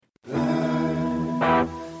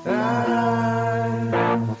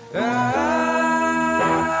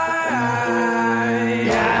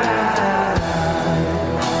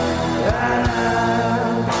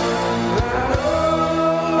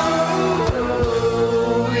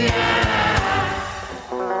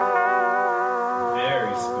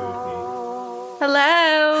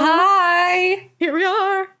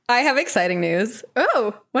have exciting news.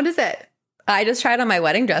 Oh, what is it? I just tried on my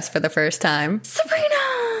wedding dress for the first time.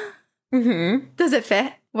 Sabrina! Mm-hmm. Does it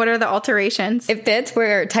fit? What are the alterations? It fits.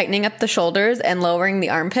 We're tightening up the shoulders and lowering the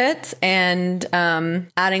armpits and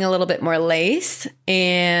adding a little bit more lace.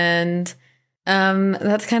 And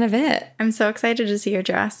that's kind of it. I'm so excited to see your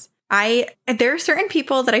dress. There are certain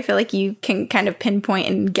people that I feel like you can kind of pinpoint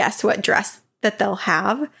and guess what dress that they'll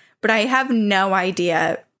have, but I have no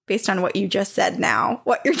idea based on what you just said now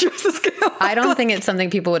what your dress is going to look I don't like. think it's something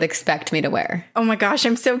people would expect me to wear. Oh my gosh,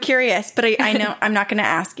 I'm so curious, but I know I'm not going to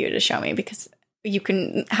ask you to show me because you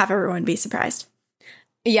can have everyone be surprised.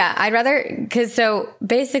 Yeah, I'd rather, because so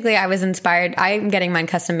basically I was inspired. I'm getting mine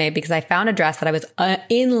custom made because I found a dress that I was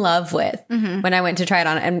in love with when I went to try it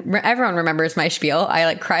on. And everyone remembers my spiel. I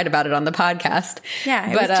like cried about it on the podcast.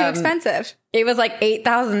 Yeah, it was too expensive. It was like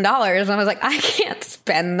 $8,000. And I was like, I can't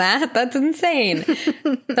spend that. That's insane.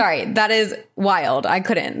 Sorry, that is wild. I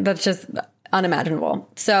couldn't. That's just unimaginable.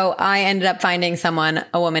 So I ended up finding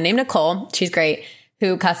a woman named Nicole. She's great.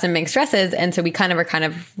 Who custom makes dresses. And so we kind of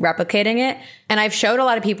replicating it. And I've showed a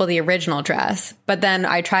lot of people the original dress, but then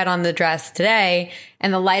I tried on the dress today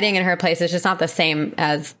and the lighting in her place is just not the same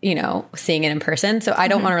as, seeing it in person. So I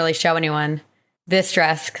don't want to really show anyone this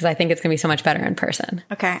dress because I think it's going to be so much better in person.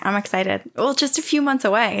 Okay. I'm excited. Well, just a few months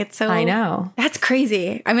away. I know. That's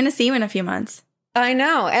crazy. I'm going to see you in a few months. I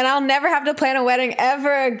know. And I'll never have to plan a wedding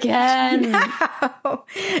ever again. No.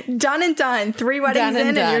 Done and done. 3 weddings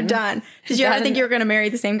and you're done. Did you ever think you were going to marry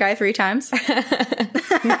the same guy 3 times?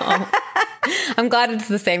 No. I'm glad it's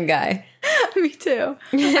the same guy. Me too.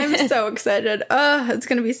 I'm so excited. Oh, it's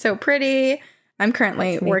going to be so pretty. I'm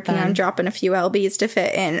currently working on dropping a few LBs to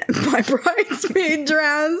fit in my bridesmaid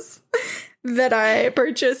dress that I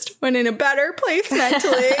purchased when in a better place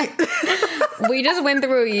mentally. We just went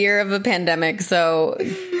through a year of a pandemic, so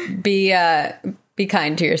be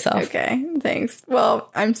kind to yourself. Okay, thanks. Well,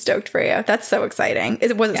 I'm stoked for you. That's so exciting.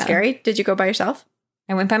 Was it scary? Did you go by yourself?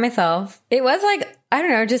 I went by myself. It was like, I don't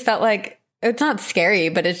know, it just felt like, it's not scary,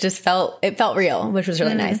 but it felt real, which was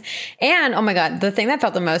really nice. And oh my God, the thing that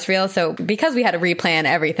felt the most real. So because we had to replan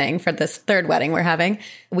everything for this 3rd wedding we're having,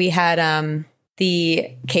 we had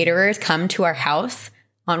the caterers come to our house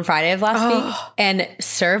on Friday of last week and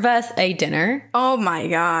serve us a dinner. Oh my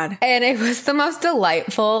God. And it was the most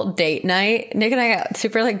delightful date night. Nick and I got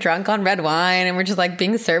super drunk on red wine and we're just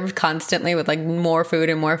being served constantly with more food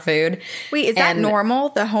and more food. Wait, is that normal,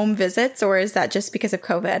 the home visits, or is that just because of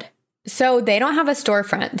COVID? So they don't have a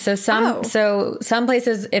storefront. So some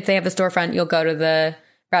places, if they have a storefront, you'll go to the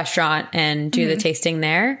restaurant and do the tasting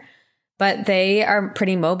there. But they are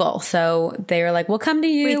pretty mobile. So they were like, we'll come to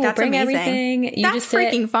you. Wait, we'll bring amazing. everything. That's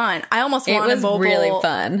freaking fun. I almost want a mobile. It was really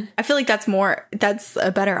fun. I feel like that's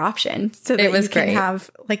a better option. So that you can have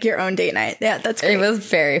your own date night. Yeah, that's great. It was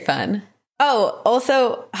very fun. Oh,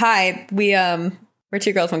 also, hi. We're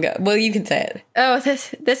 2 girls, 1 ghost. Well, you can say it. Oh,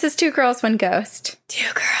 this is 2 girls, 1 ghost.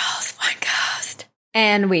 2 girls, 1 ghost.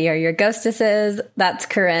 And we are your ghostesses. That's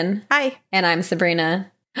Corinne. Hi. And I'm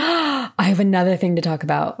Sabrina. I have another thing to talk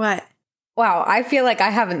about. What? Wow, I feel like I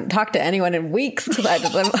haven't talked to anyone in weeks because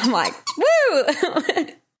I'm like, woo!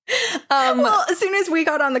 Well, as soon as we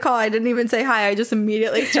got on the call, I didn't even say hi. I just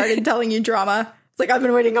immediately started telling you drama. It's like, I've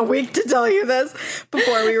been waiting a week to tell you this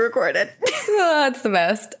before we recorded. Oh, that's the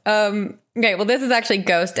best. Okay, well, this is actually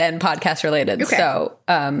ghost and podcast related. Okay. So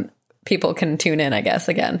people can tune in, I guess,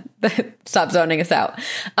 again. Stop zoning us out.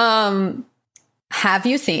 Have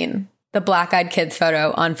you seen the Black Eyed Kids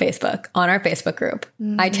photo on Facebook, on our Facebook group?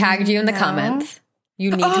 I tagged you in the comments.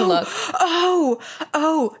 You need to look.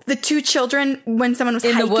 Oh, the 2 children when someone was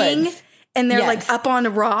in hiking the woods. And they're up on a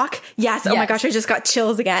rock. Yes. Oh my gosh, I just got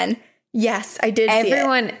chills again. Yes, I did see it.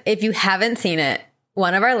 Everyone, if you haven't seen it,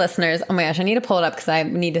 one of our listeners, oh my gosh, I need to pull it up because I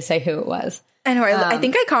need to say who it was. I know. I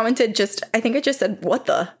think I commented I think I just said, what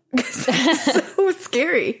the? It's so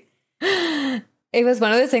scary. It was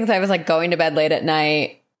one of those things I was going to bed late at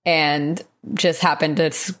night and just happened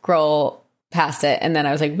to scroll past it. And then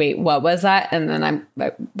I was like, wait, what was that? And then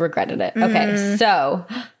I regretted it. Okay. So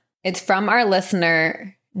it's from our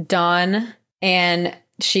listener, Dawn, and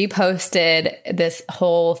she posted this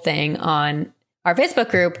whole thing on our Facebook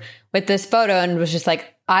group with this photo and was just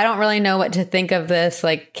like, I don't really know what to think of this.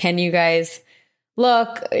 Can you guys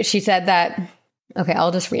look? She said that, okay,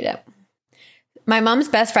 I'll just read it. My mom's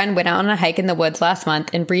best friend went out on a hike in the woods last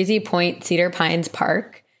month in Breezy Point Cedar Pines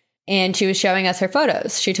Park, and she was showing us her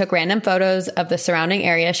photos. She took random photos of the surrounding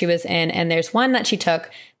area she was in, and there's one that she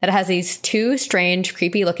took that has these 2 strange,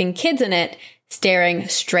 creepy-looking kids in it staring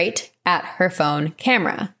straight at her phone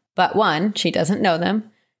camera. But 1, she doesn't know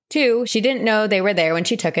them. 2, she didn't know they were there when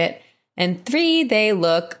she took it. And 3, they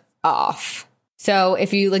look off. So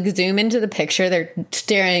if you like zoom into the picture, they're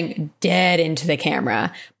staring dead into the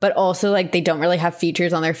camera, but also like they don't really have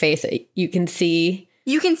features on their face that you can see.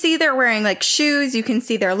 You can see they're wearing like shoes. You can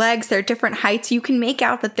see their legs. They're different heights. You can make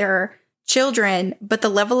out that they're children, but the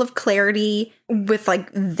level of clarity with like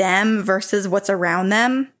them versus what's around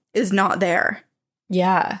them is not there.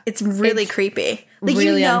 Yeah. It's really creepy. Like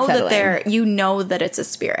really you know unsettling. you know that it's a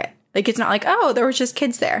spirit. Like it's not like, oh, there was just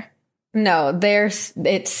kids there. No,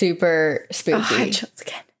 it's super spooky. Oh, I chills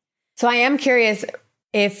again. So I am curious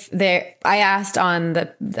if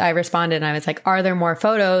I responded and I was like, are there more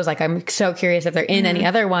photos? Like, I'm so curious if they're in any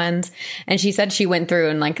other ones. And she said she went through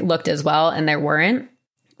and like looked as well and there weren't,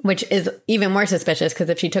 which is even more suspicious because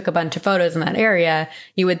if she took a bunch of photos in that area,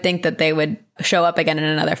 you would think that they would show up again in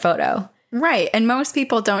another photo. Right. And most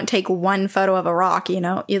people don't take one photo of a rock, you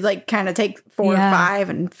know, you like kind of take 4 or 5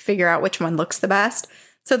 and figure out which one looks the best.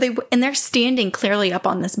 So they're standing clearly up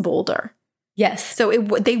on this boulder. Yes. So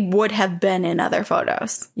they would have been in other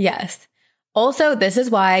photos. Yes. Also, this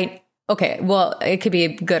is why, okay, well, it could be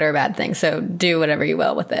a good or a bad thing. So do whatever you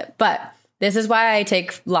will with it. But this is why I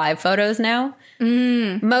take live photos now.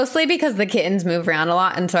 Mostly because the kittens move around a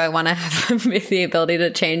lot. And so I want to have the ability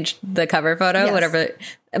to change the cover photo, whatever.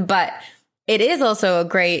 But it is also a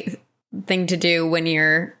great thing to do when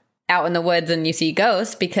you're out in the woods and you see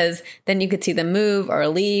ghosts, because then you could see them move or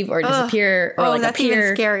leave or disappear or like that's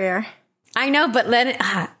appear. Even scarier. I know, but then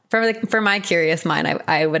for my curious mind,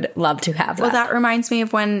 I would love to have that. Well, that reminds me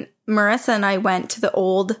of when Marissa and I went to the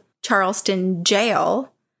old Charleston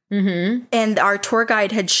jail, and our tour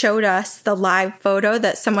guide had showed us the live photo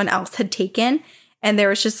that someone else had taken, and there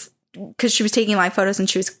was just because she was taking live photos and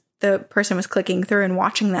the person was clicking through and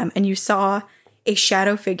watching them, and you saw a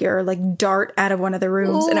shadow figure like dart out of one of the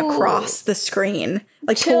rooms and across the screen,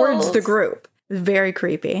 like towards the group. Very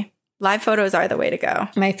creepy. Live photos are the way to go.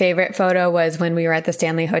 My favorite photo was when we were at the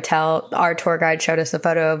Stanley Hotel. Our tour guide showed us a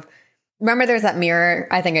photo of, remember there's that mirror,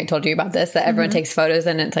 I think I told you about this, that everyone takes photos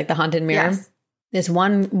in, and it's like the haunted mirror. Yes. This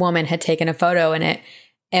one woman had taken a photo in it,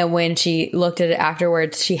 and when she looked at it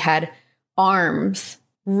afterwards, she had arms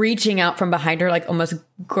reaching out from behind her, like almost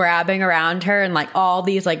grabbing around her, and like all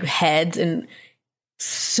these like heads, and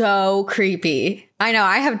so creepy. I know,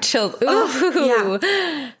 I have chills. Ooh.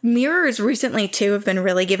 Yeah. Mirrors recently too have been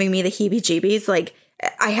really giving me the heebie-jeebies. Like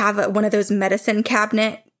I have one of those medicine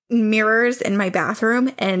cabinet mirrors in my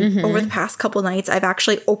bathroom, and over the past couple nights I've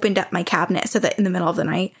actually opened up my cabinet so that in the middle of the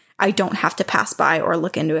night I don't have to pass by or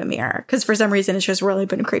look into a mirror, because for some reason it's just really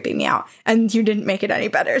been creeping me out. And you didn't make it any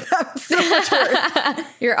better. That was so much worse.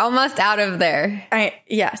 You're almost out of there. I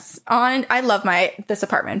love this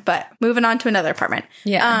apartment, but moving on to another apartment.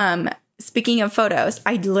 Yeah. Speaking of photos,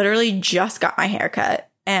 I literally just got my hair cut,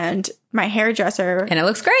 and my hairdresser, and it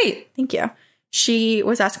looks great. Thank you. She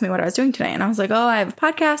was asking me what I was doing tonight, and I was like, oh, I have a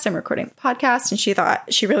podcast. I'm recording a podcast. And she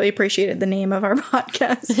thought she really appreciated the name of our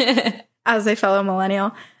podcast as a fellow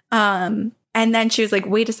millennial. And then she was like,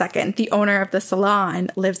 wait a second. The owner of the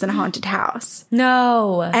salon lives in a haunted house.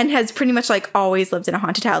 No. And has pretty much like always lived in a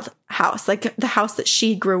haunted house. Like the house that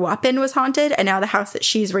she grew up in was haunted, and now the house that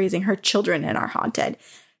she's raising her children in are haunted.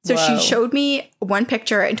 So she showed me one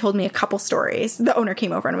picture and told me a couple stories. The owner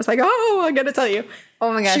came over and was like, oh, I got to tell you.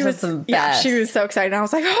 Oh my gosh, she that's the best. Yeah, she was so excited. I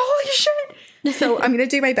was like, holy shit. So I'm going to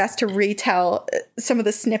do my best to retell some of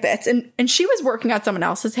the snippets. And she was working on someone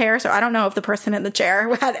else's hair, so I don't know if the person in the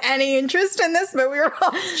chair had any interest in this, but we were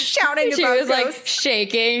all shouting she about was ghosts. Like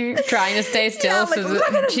shaking, trying to stay still so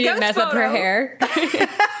she didn't mess up her hair.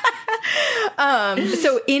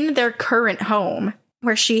 So in their current home,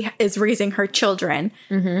 where she is raising her children,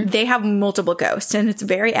 they have multiple ghosts, and it's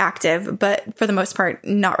very active, but for the most part,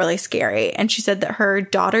 not really scary. And she said that her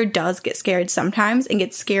daughter does get scared sometimes, and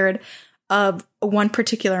gets scared of one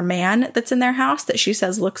particular man that's in their house that she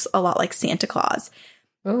says looks a lot like Santa Claus.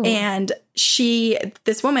 Ooh. And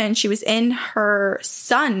this woman, she was in her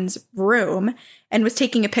son's room and was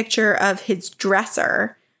taking a picture of his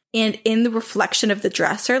dresser. And in the reflection of the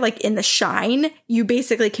dresser, like in the shine, you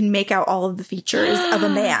basically can make out all of the features of a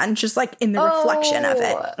man, just like in the reflection of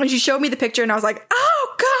it. And she showed me the picture, and I was like,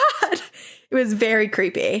 oh God, it was very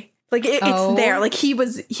creepy. Like it's there. Like he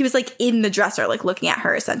was like in the dresser, like looking at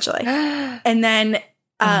her essentially. And then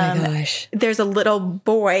oh my gosh. There's a little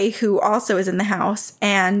boy who also is in the house,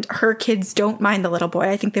 and her kids don't mind the little boy.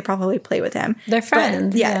 I think they probably play with him. They're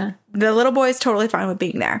friends. But, yeah. The little boy is totally fine with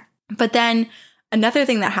being there. But then another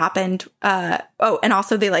thing that happened, and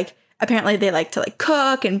also apparently they like to like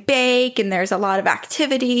cook and bake, and there's a lot of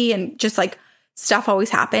activity, and just like stuff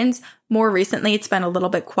always happens. More recently, it's been a little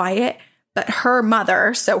bit quiet, but her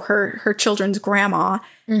mother, so her children's grandma,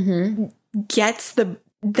 gets the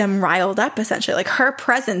them riled up, essentially. Like, her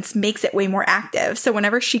presence makes it way more active. So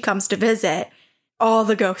whenever she comes to visit, all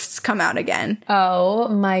the ghosts come out again. Oh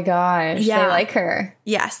my gosh. Yeah. They like her.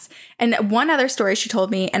 Yes. And one other story she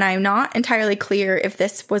told me, and I'm not entirely clear if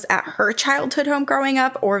this was at her childhood home growing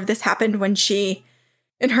up or if this happened when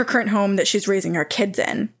in her current home that she's raising her kids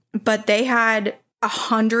in, but they had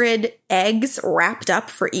 100 eggs wrapped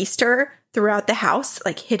up for Easter throughout the house,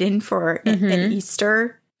 like hidden for an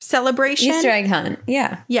Easter celebration. Easter egg hunt.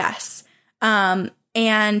 Yeah. Yes. And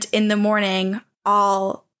in the morning,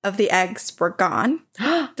 all of the eggs were gone.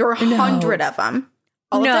 There were 100 of them.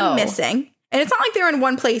 All of them missing. And it's not like they were in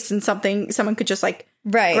one place and someone could just like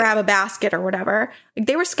grab a basket or whatever. Like,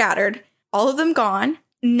 they were scattered. All of them gone.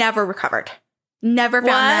 Never recovered. Never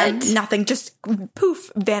found them. Nothing. Just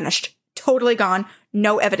poof, vanished. Totally gone.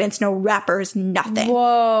 No evidence, no wrappers, nothing.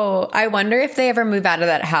 Whoa. I wonder if they ever move out of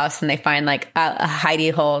that house and they find like a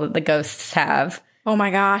hidey hole that the ghosts have. Oh my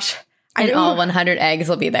gosh. And all 100 eggs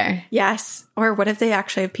will be there. Yes. Or what if they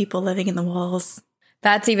actually have people living in the walls?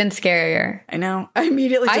 That's even scarier. I know. I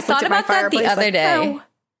immediately just thought about that the other day. Oh.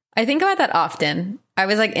 I think about that often. I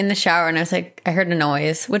was like in the shower and I was like, I heard a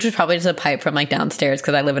noise, which was probably just a pipe from like downstairs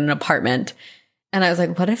because I live in an apartment. And I was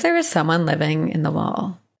like, what if there was someone living in the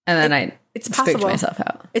wall? And then it's spooked possible. myself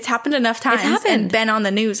out. It's happened enough times and been on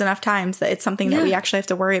the news enough times that it's something that we actually have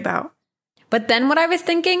to worry about. But then what I was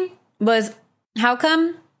thinking was, how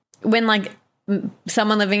come when like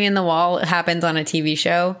someone living in the wall happens on a TV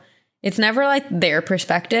show, it's never like their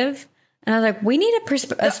perspective? And I was like, we need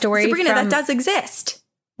a story. Sabrina, that does exist.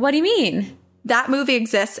 What do you mean? That movie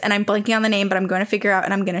exists, and I'm blanking on the name, but I'm going to figure out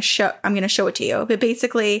and I'm going to show it to you. But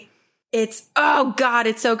basically, it's, oh God,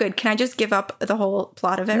 it's so good. Can I just give up the whole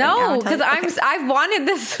plot of it? No, because I've wanted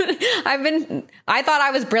this. I thought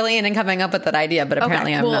I was brilliant in coming up with that idea, but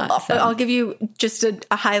apparently I'm not. So. I'll give you just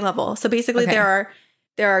a high level. So basically there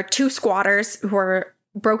are two squatters who are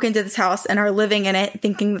broke into this house and are living in it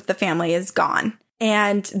thinking that the family is gone,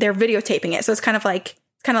 and they're videotaping it. So it's kind of like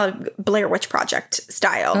Blair Witch Project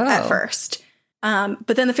style at first.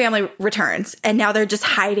 But then the family returns and now they're just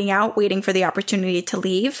hiding out, waiting for the opportunity to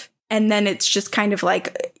leave. And then it's just kind of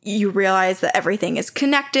like you realize that everything is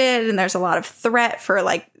connected and there's a lot of threat for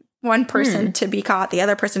like one person to be caught, the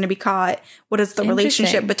other person to be caught. What is the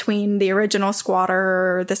relationship between the original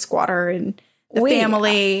squatter, the squatter, and the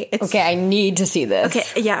family? Okay, I need to see this.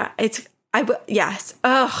 Okay, yeah, yes.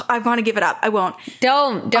 Ugh, I want to give it up. I won't.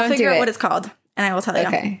 Don't I'll figure do out it. what it's called and I will tell you.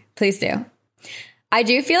 Okay, please do. I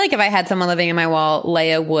do feel like if I had someone living in my wall,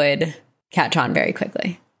 Leia would catch on very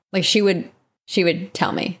quickly. Like she would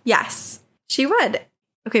tell me. Yes, she would.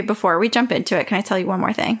 Okay, before we jump into it, can I tell you one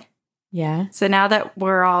more thing? Yeah. So now that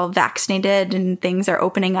we're all vaccinated and things are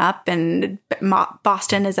opening up and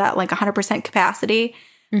Boston is at like 100% capacity,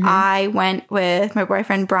 I went with my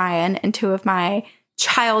boyfriend Brian and two of my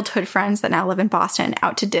childhood friends that now live in Boston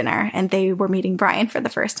out to dinner, and they were meeting Brian for the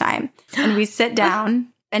first time. And we sit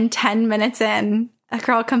down and 10 minutes in, a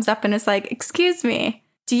girl comes up and is like, "Excuse me,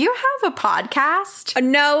 do you have a podcast?"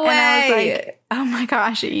 No way. And I was like, oh my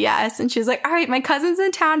gosh, yes. And she was like, all right, my cousin's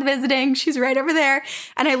in town visiting. She's right over there.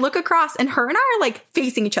 And I look across and her and I are like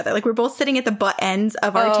facing each other. Like we're both sitting at the butt ends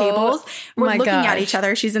of our tables. We're looking at each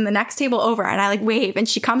other. She's in the next table over and I like wave and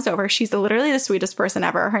she comes over. She's literally the sweetest person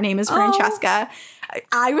ever. Her name is Francesca.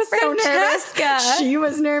 I was so nervous. She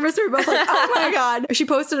was nervous. We were both like, oh my God. She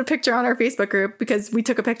posted a picture on our Facebook group because we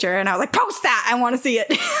took a picture and I was like, post that. I want to see it.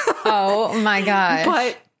 Oh my gosh.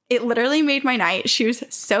 But it literally made my night. She was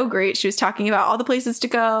so great. She was talking about all the places to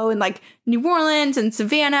go and like New Orleans and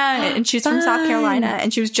Savannah. And she's from South Carolina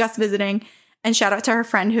and she was just visiting. And shout out to her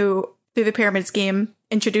friend who, through the Pyramids game,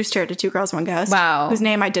 introduced her to Two Girls, One Ghost. Wow. Whose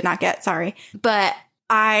name I did not get. Sorry. But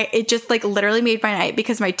it just like literally made my night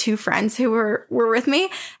because my two friends who were with me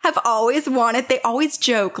have always wanted, they always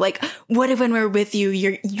joke like, what if when we're with you,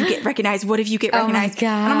 you get recognized? What if you get recognized? Oh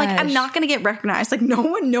my gosh. And I'm like, I'm not going to get recognized. Like no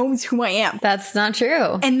one knows who I am. That's not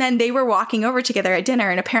true. And then they were walking over together at dinner.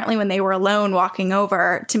 And apparently when they were alone walking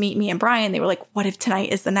over to meet me and Brian, they were like, what if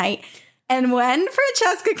tonight is the night? And when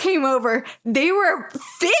Francesca came over, they were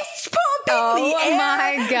fist pumping the air. Oh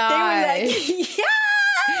my gosh. They were like, yeah.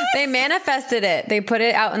 They manifested it. They put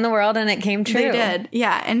it out in the world and it came true. They did.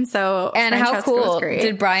 Yeah. And so and Francesca how cool. was great.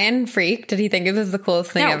 Did Brian freak? Did he think it was the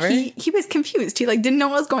coolest thing ever? He was confused. He like didn't know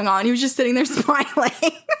what was going on. He was just sitting there smiling.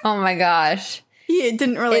 Oh my gosh. He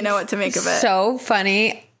didn't really know what to make of it. So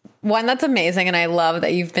funny. One, that's amazing. And I love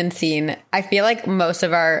that you've been seen. I feel like most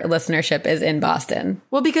of our listenership is in Boston.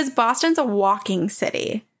 Well, because Boston's a walking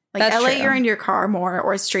city. Like that's LA, true. you're in your car more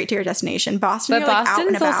or straight to your destination. Boston, but you're like out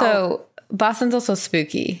and about. Boston's also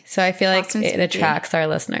spooky. So I feel like it attracts our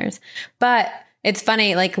listeners. But It's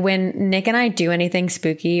funny, like when Nick and I do anything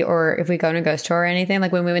spooky or if we go to a ghost tour or anything,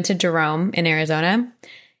 like when we went to Jerome in Arizona,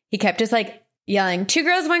 he kept just like yelling, 2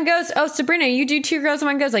 girls, 1 ghost. Oh, Sabrina, you do 2 girls,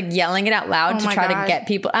 1 ghost, like yelling it out loud to try to get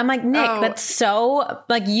people. I'm like, Nick, that's so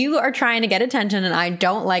like you are trying to get attention and I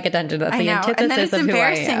don't like attention. That's the antithesis and then it's of who I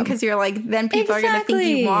embarrassing am. because you're like, then people are going to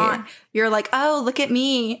think you're like, oh, look at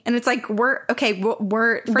me. And it's like, we're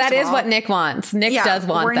that is what Nick wants. Nick does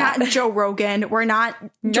want we're that. We're not Joe Rogan. We're not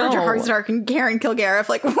Georgia Hardstark and Karen Kilgariff.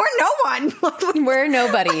 Like, we're no one. We're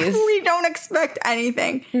nobodies. We don't expect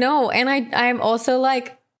anything. No. And I'm also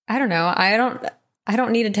like, I don't know. I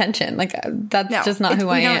don't need attention. Like that's just not who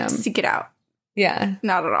I am. Seek it out. Yeah.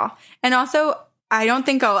 Not at all. And also, I don't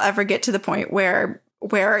think I'll ever get to the point where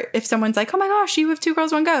if someone's like, oh my gosh, you have 2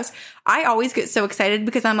 girls, 1 ghost. I always get so excited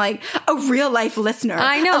because I'm like a real life listener.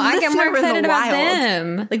 I know. I get more excited about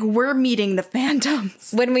them. Like we're meeting the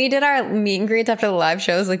phantoms. When we did our meet and greets after the live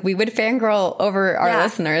shows, like we would fangirl over our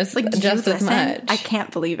listeners like just as much. I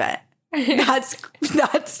can't believe it.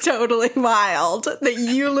 That's totally wild that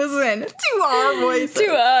you listen to our voices.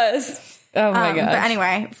 To us. Oh my god. But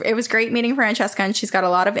anyway, it was great meeting Francesca, and she's got a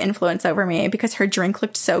lot of influence over me because her drink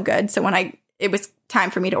looked so good. So when it was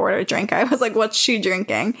time for me to order a drink, I was like, what's she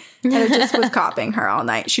drinking? And I just was copying her all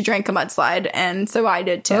night. She drank a mudslide, and so I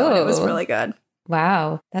did too. And it was really good.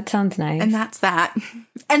 Wow. That sounds nice. And that's that.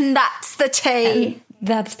 And that's the tea. And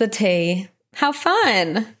that's the tea. How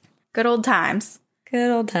fun. Good old times. Good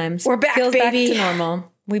old times. We're back, Feels baby. Back to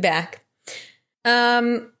normal. We back.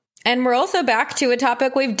 And we're also back to a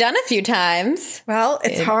topic we've done a few times. Well,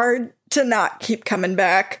 it's hard to not keep coming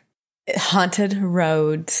back. Haunted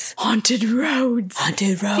roads. Haunted roads.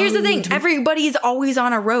 Haunted roads. Here's the thing. Everybody's always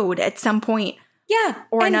on a road at some point. Yeah.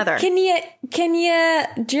 Or another. Can you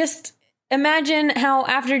just imagine how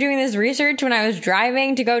after doing this research when I was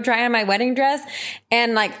driving to go try on my wedding dress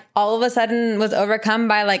and like all of a sudden was overcome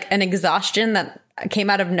by like an exhaustion that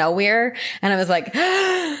came out of nowhere, and I was like,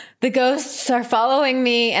 the ghosts are following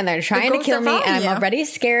me and they're trying to kill me, and I'm already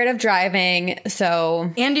scared of driving.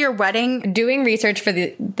 So, and your wedding, doing research for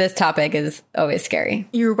this topic is always scary.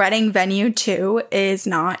 Your wedding venue too is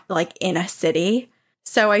not like in a city,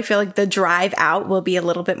 so I feel like the drive out will be a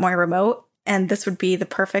little bit more remote, and this would be the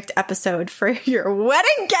perfect episode for your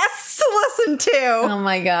wedding guests to listen to. Oh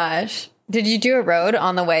my gosh. Did you do a road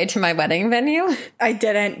on the way to my wedding venue? I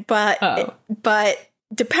didn't, but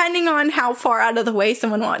depending on how far out of the way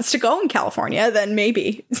someone wants to go in California, then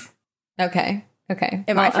maybe. Okay.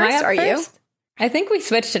 Am I first? Are you? I think we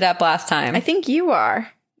switched it up last time. I think you are.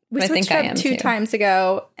 We switched it up 2 times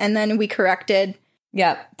ago, and then we corrected.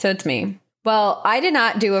 Yep, so it's me. Well, I did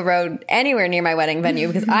not do a road anywhere near my wedding venue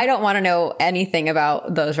because I don't want to know anything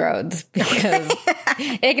about those roads because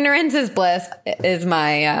ignorance is bliss is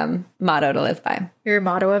my motto to live by. Your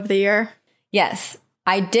motto of the year? Yes.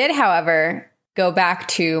 I did, however, go back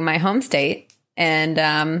to my home state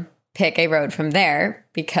and pick a road from there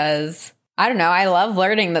because, I don't know, I love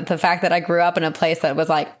learning that the fact that I grew up in a place that was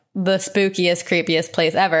like the spookiest, creepiest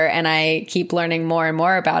place ever, and I keep learning more and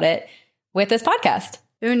more about it with this podcast.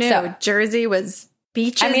 Who knew? So, Jersey was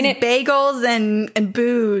beaches, bagels, and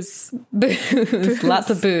booze. Booze.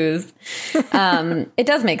 Lots of booze. It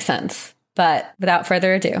does make sense. But without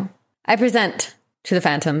further ado, I present to the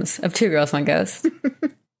phantoms of 2 Girls, 1 Ghost,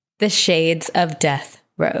 the Shades of Death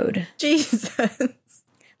Road. Jesus.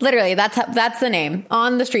 Literally, that's the name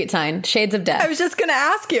on the street sign, Shades of Death. I was just going to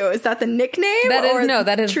ask you, is that the nickname?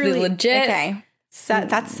 That is truly, the legit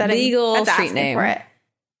that's setting, legal that's street name. For it.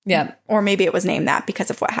 Yeah. Or maybe it was named that because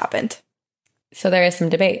of what happened. So there is some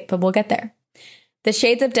debate, but we'll get there. The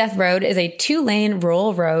Shades of Death Road is a 2-lane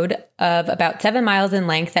rural road of about 7 miles in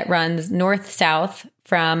length that runs north-south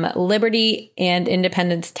from Liberty and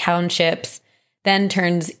Independence townships, then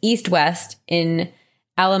turns east-west in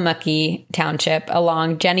Alamucky Township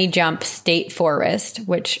along Jenny Jump State Forest,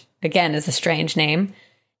 which, again, is a strange name.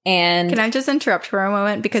 And can I just interrupt for a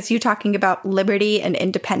moment? Because you talking about liberty and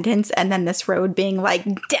independence and then this road being like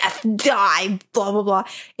death, die, blah, blah, blah.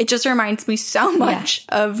 It just reminds me so much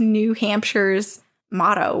of New Hampshire's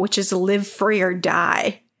motto, which is live free or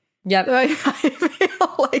die. Yep. So I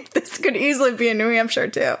feel like this could easily be in New Hampshire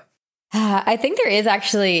too. I think there is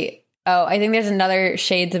actually, I think there's another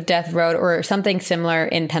Shades of Death Road or something similar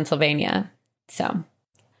in Pennsylvania. So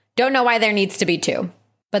don't know why there needs to be 2.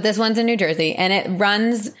 But this one's in New Jersey, and it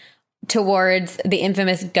runs towards the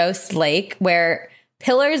infamous Ghost Lake, where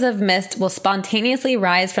pillars of mist will spontaneously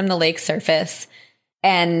rise from the lake's surface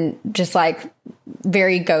and just like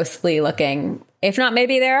very ghostly looking. If not,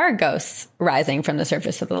 maybe there are ghosts rising from the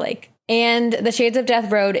surface of the lake. And the Shades of Death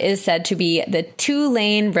Road is said to be the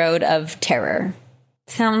 2-lane road of terror.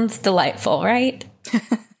 Sounds delightful, right?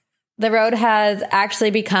 The road has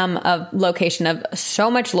actually become a location of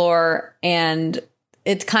so much lore, and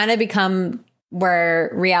it's kind of become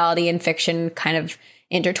where reality and fiction kind of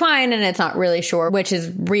intertwine, and it's not really sure which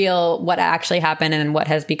is real, what actually happened, and what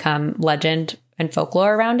has become legend and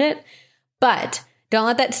folklore around it. But don't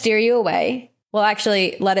let that steer you away. Well,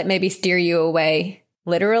 actually, let it maybe steer you away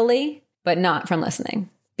literally, but not from listening.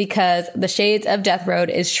 Because the Shades of Death Road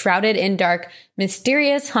is shrouded in dark,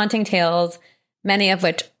 mysterious, haunting tales, many of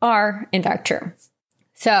which are, in fact, true.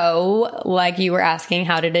 So, like you were asking,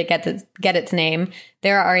 how did it get its name?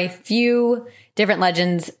 There are a few different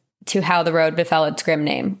legends to how the road befell its grim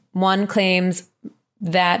name. One claims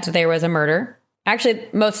that there was a murder. Actually,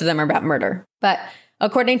 most of them are about murder. But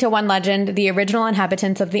according to one legend, the original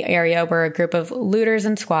inhabitants of the area were a group of looters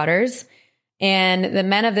and squatters. And the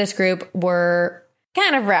men of this group were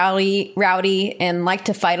kind of rowdy and liked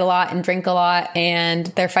to fight a lot and drink a lot. And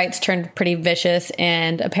their fights turned pretty vicious.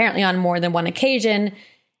 And apparently on more than one occasion,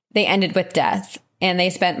 they ended with death. And they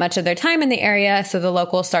spent much of their time in the area. So the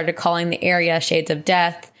locals started calling the area Shades of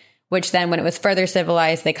Death, which then when it was further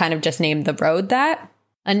civilized, they kind of just named the road that.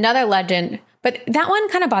 Another legend, but that one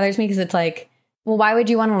kind of bothers me because it's like, well, why would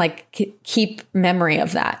you want to like keep memory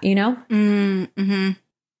of that, you know? Mm-hmm.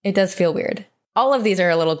 It does feel weird. All of these are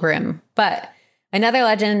a little grim, but another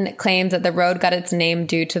legend claims that the road got its name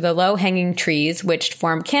due to the low-hanging trees, which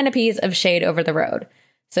form canopies of shade over the road.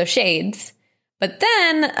 So shades. But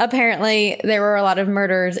then, apparently, there were a lot of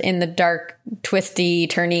murders in the dark, twisty,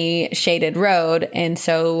 turny, shaded road, and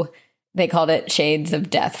so they called it Shades of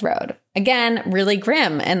Death Road. Again, really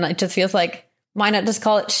grim, and it just feels like, why not just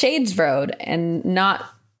call it Shades Road and not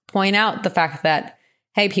point out the fact that,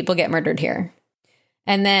 hey, people get murdered here.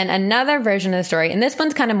 And then another version of the story, and this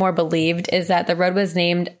one's kind of more believed, is that the road was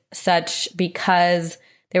named such because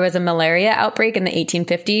there was a malaria outbreak in the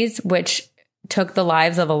 1850s, which took the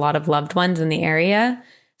lives of a lot of loved ones in the area.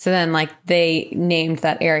 So then, like, they named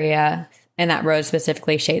that area and that road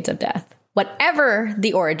specifically Shades of Death. Whatever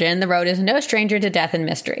the origin, the road is no stranger to death and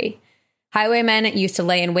mystery. Highwaymen used to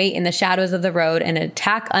lay in wait in the shadows of the road and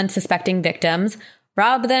attack unsuspecting victims,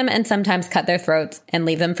 rob them, and sometimes cut their throats and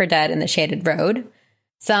leave them for dead in the shaded road.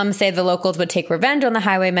 Some say the locals would take revenge on the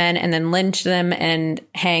highwaymen and then lynch them and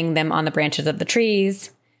hang them on the branches of the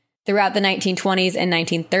trees. Throughout the 1920s and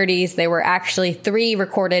 1930s, there were actually 3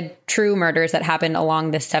 recorded true murders that happened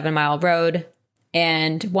along this 7-mile road.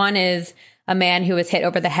 And one is a man who was hit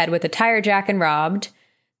over the head with a tire jack and robbed.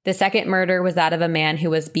 The second murder was that of a man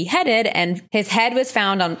who was beheaded, and his head was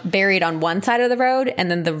found buried on one side of the road,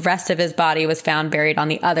 and then the rest of his body was found buried on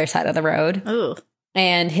the other side of the road. Ooh.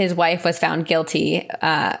 And his wife was found guilty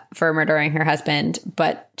for murdering her husband,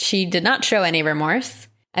 but she did not show any remorse.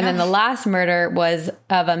 And then the last murder was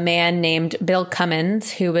of a man named Bill Cummins,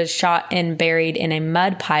 who was shot and buried in a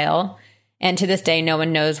mud pile. And to this day, no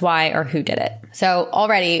one knows why or who did it. So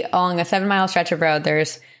already along a 7-mile stretch of road,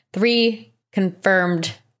 there's 3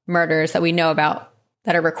 confirmed murders that we know about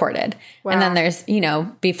that are recorded. Wow. And then there's,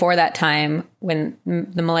 before that time when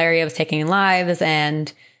the malaria was taking lives,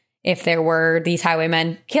 and if there were these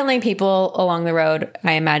highwaymen killing people along the road,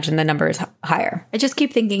 I imagine the number is higher. I just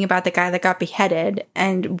keep thinking about the guy that got beheaded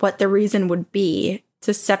and what the reason would be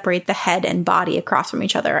to separate the head and body across from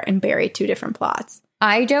each other and bury 2 different plots.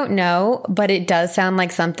 I don't know, but it does sound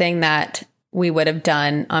like something that we would have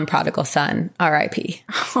done on Prodigal Son, R.I.P.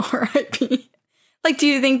 R.I.P. Like, do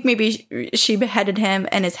you think maybe she beheaded him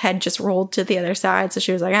and his head just rolled to the other side? So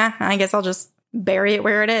she was like, I guess I'll just bury it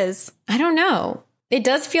where it is. I don't know. It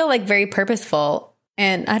does feel like very purposeful.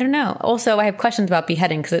 And I don't know. Also, I have questions about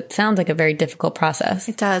beheading because it sounds like a very difficult process.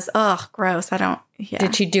 It does. Ugh, gross.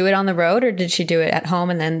 Did she do it on the road, or did she do it at home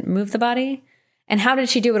and then move the body? And how did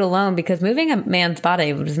she do it alone? Because moving a man's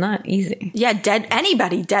body was not easy. Yeah,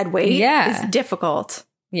 anybody dead weight is difficult.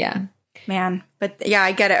 Yeah. Man. But yeah,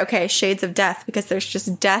 I get it. Okay, Shades of Death, because there's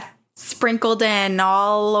just death sprinkled in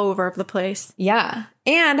all over the place. Yeah.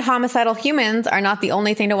 And homicidal humans are not the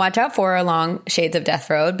only thing to watch out for along Shades of Death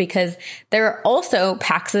Road, because there are also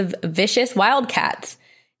packs of vicious wildcats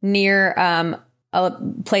near a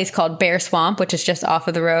place called Bear Swamp, which is just off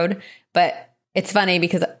of the road. But it's funny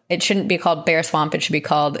because it shouldn't be called Bear Swamp. It should be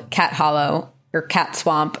called Cat Hollow or Cat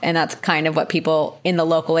Swamp. And that's kind of what people in the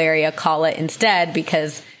local area call it instead,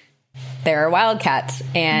 because there are wildcats,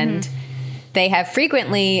 and they have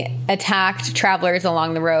frequently attacked travelers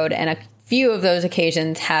along the road, and a few of those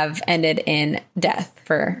occasions have ended in death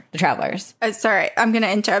for the travelers. Sorry, I'm going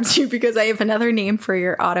to interrupt you because I have another name for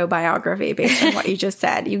your autobiography based on what you just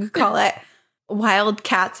said. You could call it Wild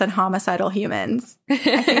Cats and Homicidal Humans.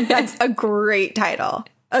 I think that's a great title.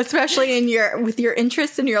 especially with your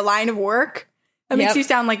interest in your line of work. That makes you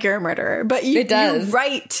sound like you're a murderer, but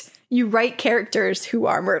you write characters who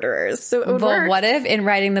are murderers. So it would work. What if in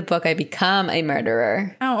writing the book I become a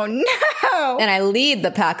murderer? Oh no! And I lead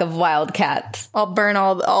the pack of wildcats. I'll burn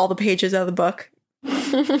all the pages of the book.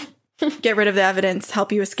 Get rid of the evidence.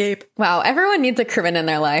 Help you escape. Wow, everyone needs a Corinne in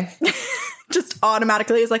their life. Just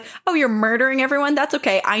automatically is like, oh, you're murdering everyone? That's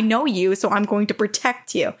okay. I know you, so I'm going to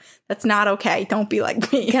protect you. That's not okay. Don't be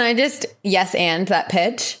like me. Can I just yes and that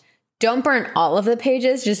pitch? Don't burn all of the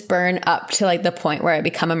pages. Just burn up to like the point where I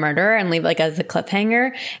become a murderer and leave like as a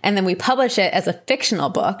cliffhanger. And then we publish it as a fictional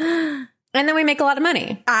book. And then we make a lot of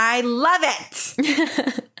money. I love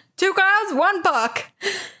it. 2 girls, 1 book.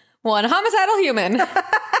 1 homicidal human.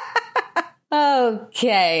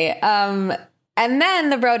 Okay. And then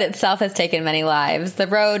the road itself has taken many lives. The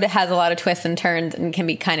road has a lot of twists and turns and can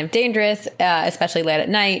be kind of dangerous, especially late at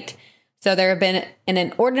night. So there have been an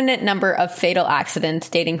inordinate number of fatal accidents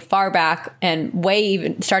dating far back and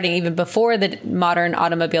starting even before the modern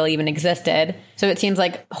automobile even existed. So it seems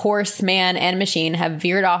like horse, man, and machine have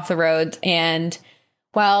veered off the roads. And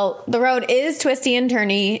while the road is twisty and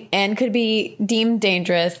turny and could be deemed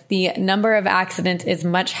dangerous, the number of accidents is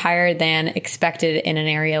much higher than expected in an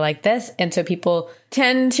area like this. And so people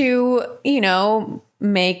tend to,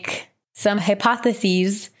 make some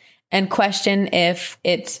hypotheses and question if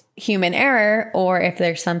it's human error or if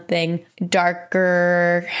there's something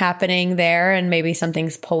darker happening there and maybe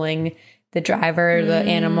something's pulling the driver, the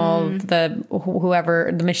animal,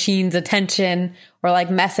 whoever, the machine's attention, or like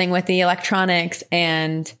messing with the electronics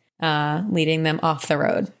and leading them off the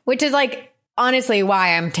road. Which is like honestly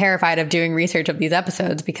why I'm terrified of doing research of these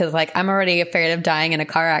episodes, because like I'm already afraid of dying in a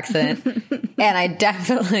car accident and I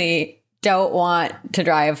definitely don't want to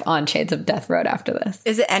drive on Shades of Death Road after this.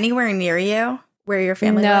 Is it anywhere near you where your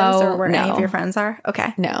family lives or where any of your friends are?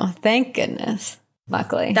 Okay. No, thank goodness.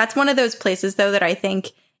 Luckily. That's one of those places though that I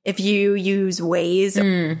think if you use Waze,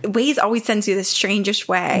 Waze always sends you the strangest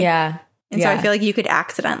way. Yeah. And so I feel like you could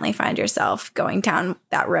accidentally find yourself going down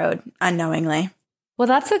that road unknowingly. Well,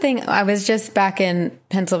 that's the thing. I was just back in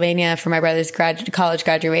Pennsylvania for my brother's college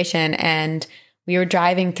graduation, and we were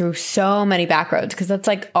driving through so many back roads because that's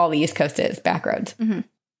like all the East Coast is, back roads. Mm-hmm.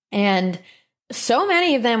 And so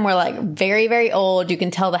many of them were like very, very old. You can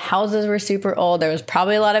tell the houses were super old. There was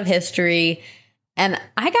probably a lot of history. And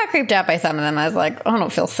I got creeped out by some of them. I was like, oh, I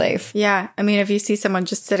don't feel safe. Yeah. I mean, if you see someone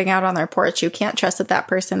just sitting out on their porch, you can't trust that that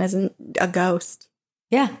person isn't a ghost.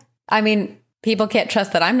 Yeah. I mean, people can't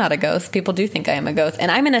trust that I'm not a ghost. People do think I am a ghost.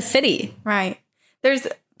 And I'm in a city. Right. There's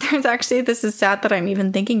actually, this is sad that I'm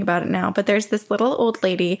even thinking about it now, but there's this little old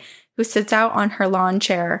lady who sits out on her lawn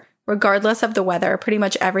chair, regardless of the weather, pretty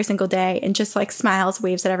much every single day, and just like smiles,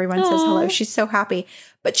 waves at everyone, says hello. She's so happy.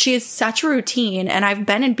 But she is such a routine. And I've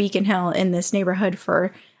been in Beacon Hill in this neighborhood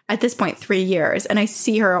for, at this point, 3 years. And I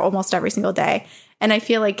see her almost every single day. And I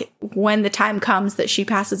feel like when the time comes that she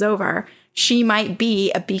passes over, she might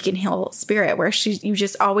be a Beacon Hill spirit where you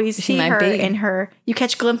just always see her in her, you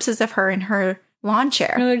catch glimpses of her in her lawn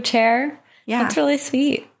chair. Her chair? Yeah. That's really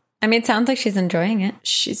sweet. I mean, it sounds like she's enjoying it.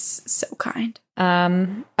 She's so kind.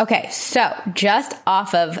 Okay, so just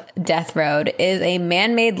off of Death Road is a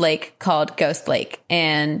man-made lake called Ghost Lake,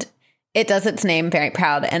 and it does its name very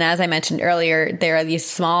proud. And as I mentioned earlier, there are these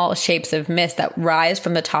small shapes of mist that rise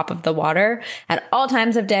from the top of the water at all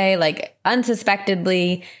times of day, like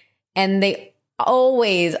unsuspectedly, and they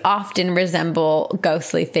always often resemble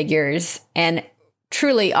ghostly figures and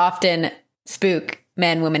truly often spook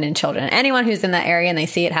men, women, and children. Anyone who's in that area and they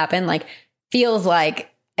see it happen, like, feels like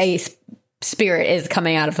a spirit is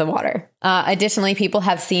coming out of the water. Additionally, people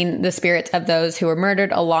have seen the spirits of those who were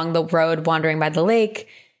murdered along the road wandering by the lake.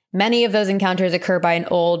 Many of those encounters occur by an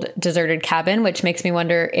old deserted cabin, which makes me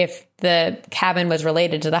wonder if the cabin was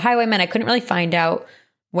related to the highwaymen. I couldn't really find out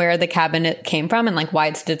where the cabin came from and like why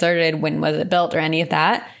it's deserted, when was it built, or any of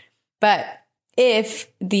that. But if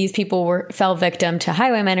these people fell victim to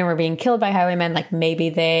highwaymen and were being killed by highwaymen, like maybe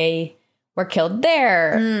they were killed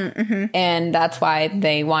there. Mm-hmm. And that's why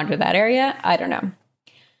they wander that area. I don't know.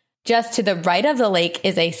 Just to the right of the lake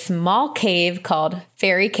is a small cave called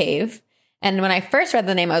Fairy Cave. And when I first read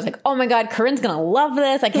the name, I was like, oh my God, Corinne's going to love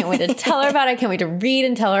this. I can't wait to tell her about it. I can't wait to read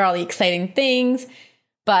and tell her all the exciting things.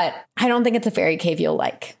 But I don't think it's a fairy cave you'll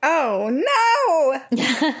like. Oh,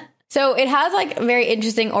 no. So it has like very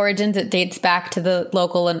interesting origins. It dates back to the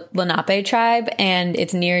local Lenape tribe, and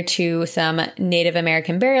it's near to some Native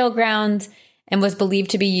American burial grounds, and was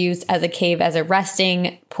believed to be used as a cave as a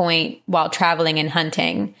resting point while traveling and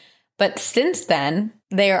hunting. But since then,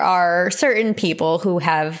 there are certain people who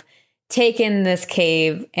have taken this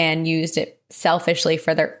cave and used it selfishly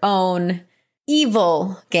for their own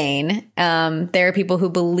evil gain. There are people who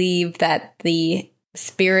believe that the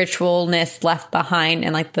spiritualness left behind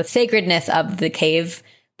and like the sacredness of the cave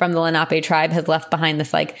from the Lenape tribe has left behind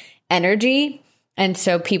this like energy. And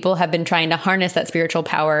so people have been trying to harness that spiritual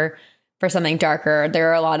power for something darker. There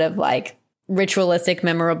are a lot of like ritualistic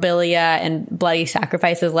memorabilia and bloody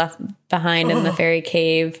sacrifices left behind in the fairy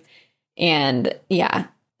cave. And yeah,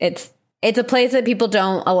 it's a place that people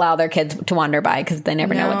don't allow their kids to wander by because they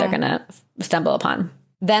never know what they're going to stumble upon.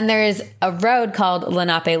 Then there's a road called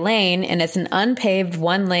Lenape Lane, and it's an unpaved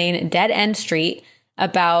one-lane dead-end street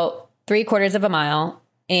about 3/4 of a mile,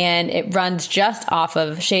 and it runs just off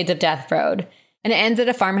of Shades of Death Road. And it ends at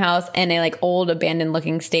a farmhouse and a like old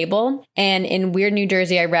abandoned-looking stable. And in Weird New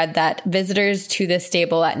Jersey, I read that visitors to this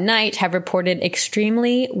stable at night have reported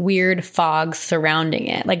extremely weird fogs surrounding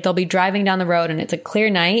it. Like they'll be driving down the road and it's a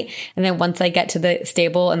clear night, and then once they get to the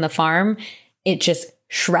stable and the farm, it's just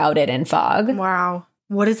shrouded in fog. Wow.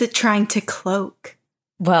 What is it trying to cloak?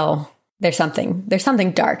 Well, there's something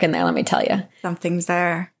dark in there, let me tell you. Something's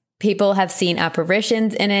there. People have seen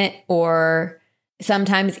apparitions in it, or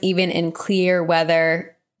sometimes even in clear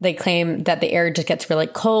weather, they claim that the air just gets really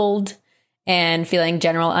cold and feeling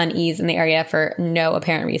general unease in the area for no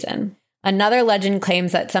apparent reason. Another legend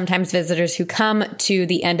claims that sometimes visitors who come to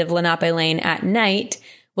the end of Lenape Lane at night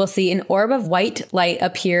will see an orb of white light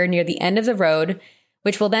appear near the end of the road,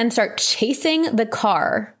 which will then start chasing the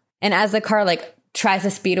car. And as the car like tries to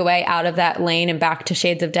speed away out of that lane and back to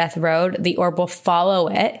Shades of Death Road, the orb will follow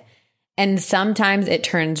it. And sometimes it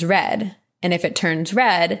turns red. And if it turns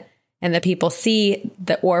red and the people see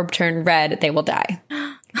the orb turn red, they will die.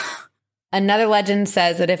 Another legend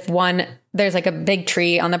says that if there's like a big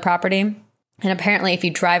tree on the property, and apparently if you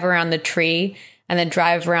drive around the tree and then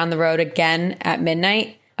drive around the road again at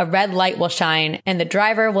midnight, a red light will shine and the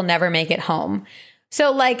driver will never make it home.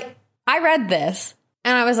 So like I read this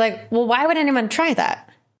and I was like, well, why would anyone try that?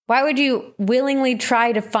 Why would you willingly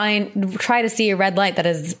try to see a red light that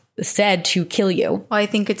is said to kill you? Well, I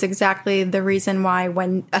think it's exactly the reason why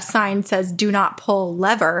when a sign says do not pull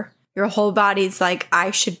lever, your whole body's like,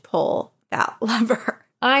 I should pull that lever.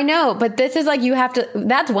 I know, but this is like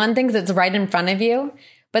that's one thing that's right in front of you.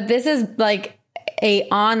 But this is like a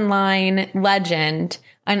online legend.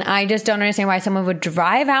 And I just don't understand why someone would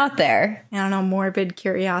drive out there. I don't know, morbid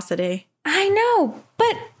curiosity. I know,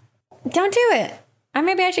 but don't do it.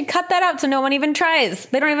 Maybe I should cut that out so no one even tries.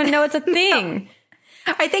 They don't even know it's a thing.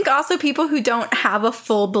 No. I think also people who don't have a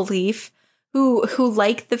full belief, who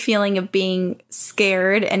like the feeling of being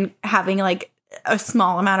scared and having like a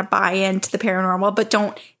small amount of buy-in to the paranormal, but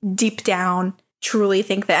don't deep down truly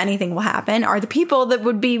think that anything will happen, are the people that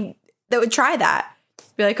would try that.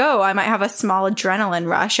 Be like, oh, I might have a small adrenaline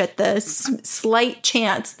rush at the slight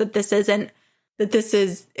chance that this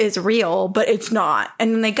is real, but it's not.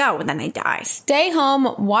 And then they go and then they die. Stay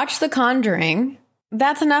home, watch The Conjuring.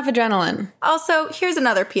 That's enough adrenaline. Also, here's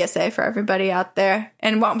another PSA for everybody out there.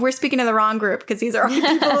 And we're speaking to the wrong group because these are all the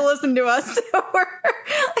people who listen to us. So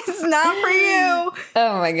it's not for you.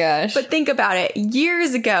 Oh my gosh. But think about it.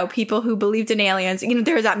 Years ago, people who believed in aliens,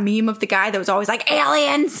 there was that meme of the guy that was always like,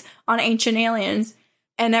 aliens on Ancient Aliens.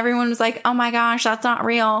 And everyone was like, oh my gosh, that's not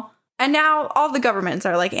real. And now all the governments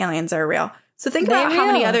are like, aliens are real. So think about how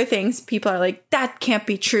many other things people are like, that can't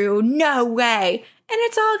be true. No way. And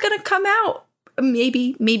it's all going to come out.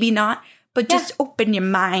 Maybe, maybe not. But just open your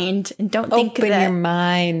mind and don't think that. Open your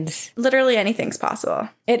mind. Literally anything's possible.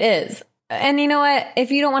 It is. And you know what?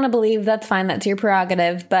 If you don't want to believe, that's fine. That's your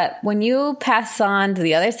prerogative. But when you pass on to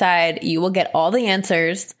the other side, you will get all the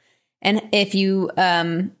answers. And if you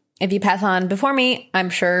pass on before me, I'm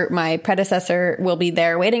sure my predecessor will be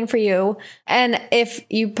there waiting for you. And if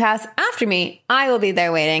you pass after me, I will be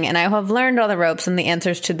there waiting. And I will have learned all the ropes and the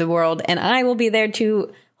answers to the world. And I will be there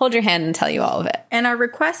to hold your hand and tell you all of it. And our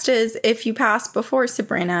request is, if you pass before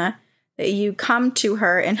Sabrina, that you come to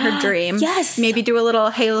her in her dream. Yes. Maybe do a little,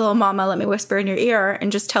 hey, little mama, let me whisper in your ear,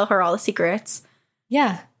 and just tell her all the secrets.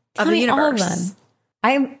 Yeah. Of the universe. All of them.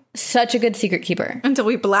 I'm such a good secret keeper. Until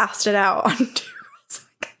we blast it out on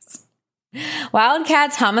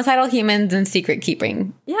Wildcats, Homicidal Humans, and Secret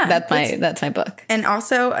Keeping. Yeah. That's my book. And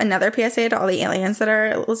also another PSA to all the aliens that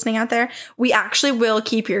are listening out there. We actually will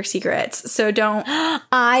keep your secrets. So don't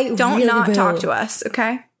talk to us,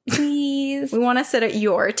 okay? Please. We want to sit at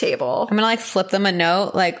your table. I'm going to flip them a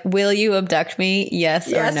note. Will you abduct me? Yes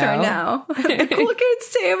or no? Cool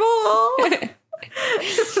kids table.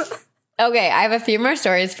 Okay, I have a few more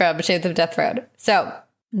stories from Shades of Death Road. So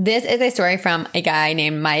this is a story from a guy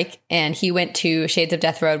named Mike, and he went to Shades of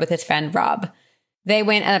Death Road with his friend Rob. They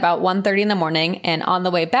went at about 1:30 in the morning, and on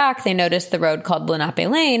the way back, they noticed the road called Lenape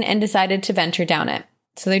Lane and decided to venture down it.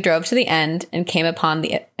 So they drove to the end and came upon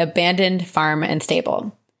the abandoned farm and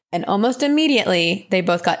stable. And almost immediately, they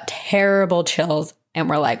both got terrible chills and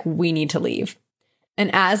were like, we need to leave.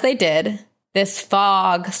 And as they did, this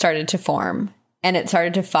fog started to form, and it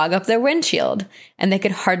started to fog up their windshield, and they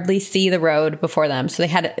could hardly see the road before them. So they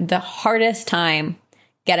had the hardest time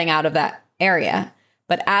getting out of that area.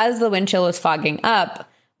 But as the windshield was fogging up,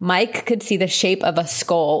 Mike could see the shape of a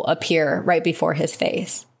skull appear right before his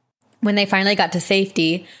face. When they finally got to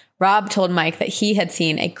safety, Rob told Mike that he had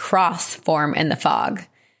seen a cross form in the fog.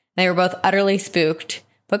 They were both utterly spooked,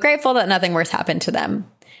 but grateful that nothing worse happened to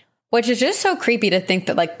them. Which is just so creepy to think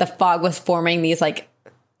that like the fog was forming these like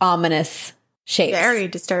ominous shapes. Very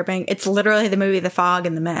disturbing. It's literally the movie The Fog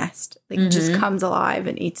and the Mist. Like it just comes alive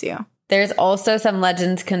and eats you. There's also some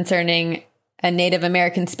legends concerning a Native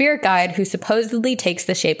American spirit guide who supposedly takes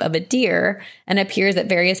the shape of a deer and appears at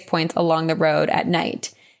various points along the road at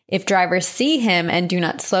night. If drivers see him and do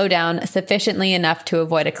not slow down sufficiently enough to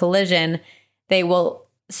avoid a collision, they will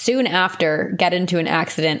soon after get into an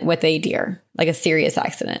accident with a deer, like a serious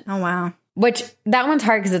accident. Oh, wow. Which that one's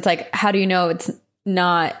hard because it's like, how do you know it's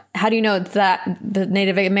that the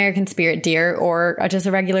Native American spirit deer or just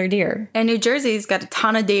a regular deer? And New Jersey's got a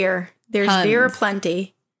ton of deer. There's deer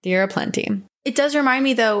aplenty. Deer aplenty. It does remind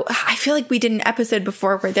me, though, I feel like we did an episode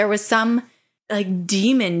before where there was some like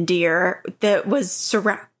demon deer that was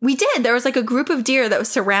we did. There was like a group of deer that was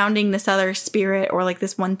surrounding this other spirit or like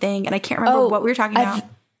this one thing. And I can't remember what we were talking about.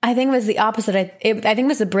 I think it was the opposite. I think it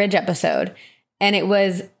was the bridge episode. And it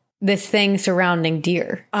was this thing surrounding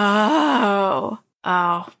deer. Oh.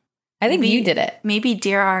 I think you did it. Maybe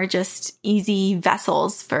deer are just easy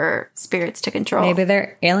vessels for spirits to control. Maybe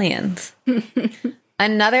they're aliens.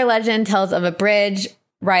 Another legend tells of a bridge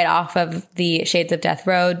right off of the Shades of Death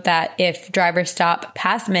Road that if drivers stop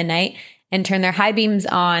past midnight and turn their high beams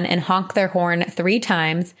on and honk their horn 3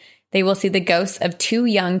 times, they will see the ghosts of 2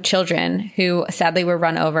 young children who sadly were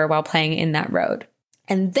run over while playing in that road.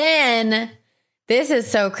 And then, this is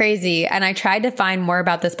so crazy, and I tried to find more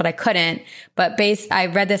about this, but I couldn't. But I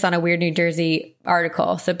read this on a Weird New Jersey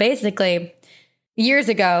article. So basically, years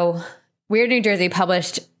ago, Weird New Jersey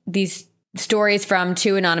published these stories from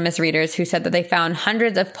 2 anonymous readers who said that they found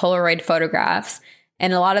hundreds of Polaroid photographs,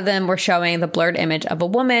 and a lot of them were showing the blurred image of a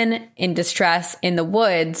woman in distress in the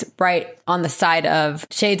woods right on the side of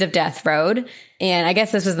Shades of Death Road. And I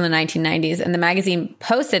guess this was in the 1990s, and the magazine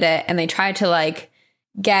posted it, and they tried to like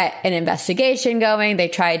get an investigation going. They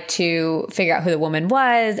tried to figure out who the woman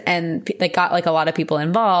was, and they got like a lot of people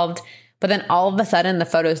involved. But then all of a sudden the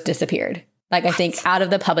photos disappeared. Like, I think out of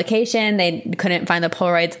the publication, they couldn't find the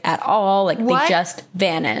Polaroids at all. Like, they just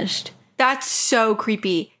vanished. That's so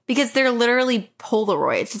creepy because they're literally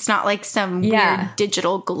Polaroids. It's not like some weird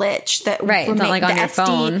digital glitch that it's not like on your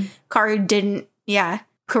phone. Card didn't,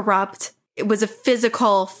 corrupt. It was a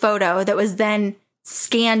physical photo that was then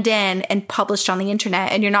scanned in and published on the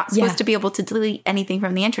internet, and you're not supposed to be able to delete anything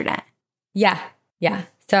from the internet. Yeah.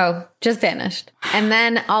 So just vanished. And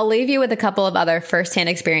then I'll leave you with a couple of other firsthand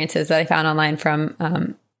experiences that I found online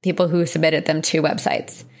from people who submitted them to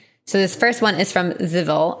websites. So this first one is from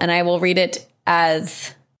Zivil, and I will read it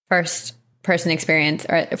as first person experience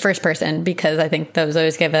or first person because I think those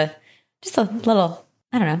always give just a little,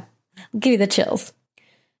 I don't know, give you the chills.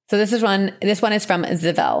 So this one is from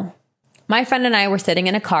Zivil. My friend and I were sitting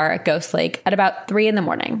in a car at Ghost Lake at about 3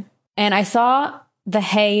 a.m, and I saw the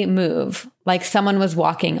hay move like someone was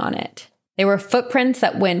walking on it. There were footprints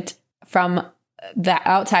that went from the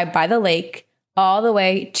outside by the lake all the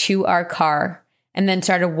way to our car and then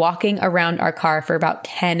started walking around our car for about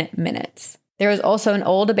 10 minutes. There was also an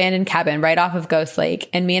old abandoned cabin right off of Ghost Lake,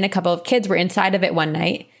 and me and a couple of kids were inside of it one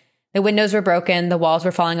night. The windows were broken, the walls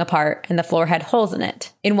were falling apart, and the floor had holes in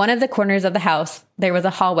it. In one of the corners of the house, there was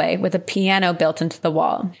a hallway with a piano built into the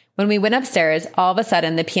wall. When we went upstairs, all of a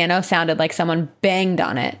sudden, the piano sounded like someone banged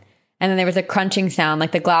on it. And then there was a crunching sound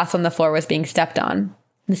like the glass on the floor was being stepped on.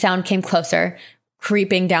 The sound came closer,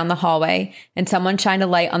 creeping down the hallway, and someone shined a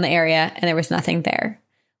light on the area, and there was nothing there.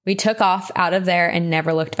 We took off out of there and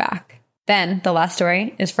never looked back. Then, the last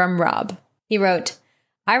story is from Rob. He wrote,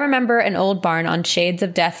 I remember an old barn on Shades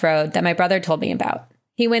of Death Road that my brother told me about.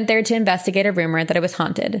 He went there to investigate a rumor that it was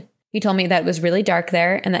haunted. He told me that it was really dark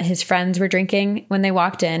there and that his friends were drinking when they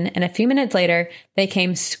walked in, and a few minutes later, they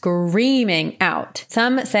came screaming out.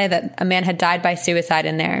 Some say that a man had died by suicide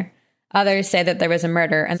in there. Others say that there was a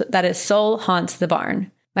murder and that his soul haunts the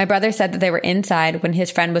barn. My brother said that they were inside when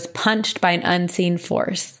his friend was punched by an unseen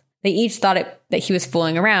force. They each thought that he was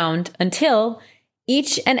fooling around until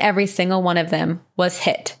Each and every single one of them was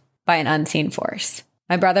hit by an unseen force.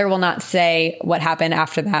 My brother will not say what happened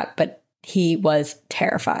after that, but he was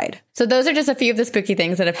terrified. So those are just a few of the spooky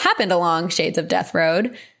things that have happened along Shades of Death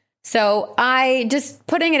Road. So I just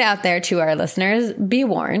putting it out there to our listeners, be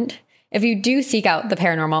warned. If you do seek out the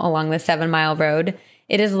paranormal along the 7 Mile road,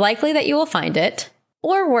 it is likely that you will find it,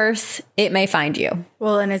 or worse, it may find you.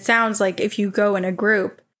 Well, and it sounds like if you go in a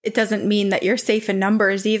group, it doesn't mean that you're safe in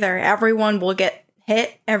numbers either. Everyone will get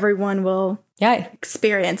hit. Everyone will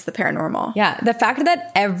experience the paranormal. Yeah. The fact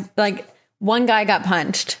that one guy got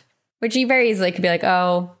punched, which you very easily could be like,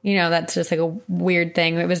 oh, that's just like a weird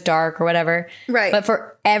thing. It was dark or whatever. Right. But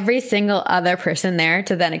for every single other person there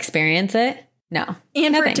to then experience it, no.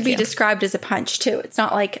 And for it to be described as a punch, too. It's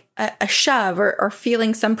not like a shove or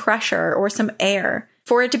feeling some pressure or some air.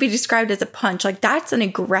 For it to be described as a punch, like that's an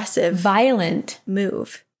aggressive, violent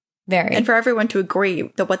move. Very. And for everyone to agree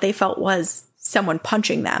that what they felt was someone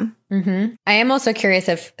punching them. Mm-hmm. I am also curious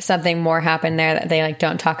if something more happened there that they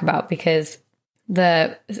don't talk about, because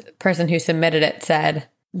the person who submitted it said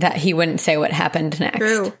that he wouldn't say what happened next.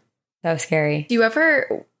 True. That was scary. Do you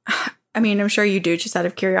ever, I'm sure you do, just out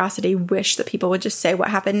of curiosity, wish that people would just say what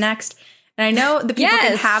happened next? And I know the people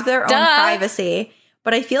can have their own privacy,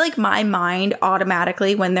 but I feel like my mind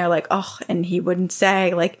automatically, when they're like, oh, and he wouldn't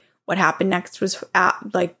say, what happened next was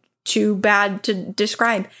too bad to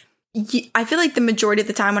describe. I feel like the majority of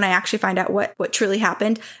the time when I actually find out what truly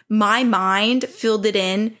happened, my mind filled it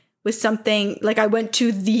in with something, I went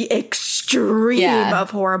to the extreme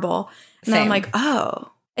of horrible. And then I'm like,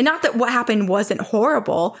 oh. And not that what happened wasn't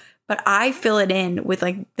horrible, but I fill it in with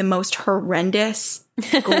the most horrendous,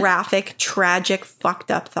 graphic, tragic, fucked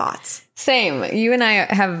up thoughts. Same. You and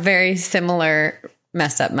I have very similar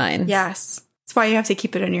messed up minds. Yes. That's why you have to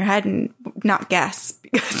keep it in your head and not guess,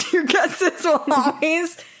 because your guesses will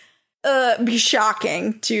always be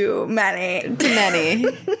shocking to many.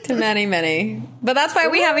 To many. But that's why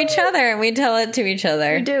we have each other and we tell it to each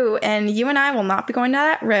other. We do. And you and I will not be going down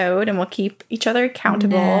that road, and we'll keep each other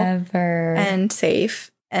accountable. Never. And safe.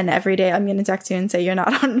 And every day I'm going to text you and say, you're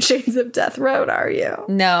not on Shades of Death Road, are you?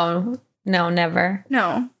 No, never.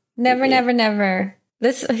 No. Never.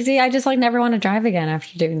 I just never want to drive again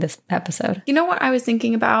after doing this episode. You know what I was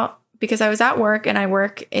thinking about? Because I was at work, and I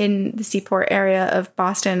work in the Seaport area of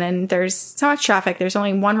Boston, and there's so much traffic. There's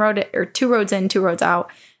only one road or 2 roads in, 2 roads out.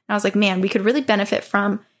 And I was like, man, we could really benefit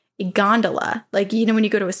from a gondola. When you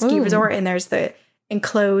go to a ski resort and there's the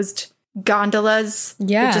enclosed gondolas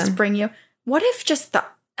that just bring you. What if just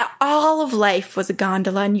all of life was a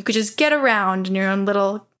gondola, and you could just get around in your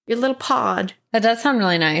little pod? That does sound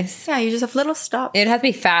really nice. Yeah, you just have little stops. It'd have to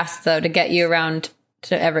be fast, though, to get you around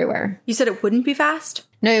to everywhere. You said it wouldn't be fast?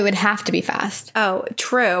 No, it would have to be fast. Oh,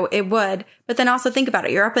 true. It would. But then also think about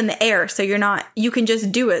it. You're up in the air, so you can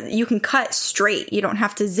just do it. You can cut straight. You don't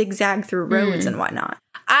have to zigzag through roads and whatnot.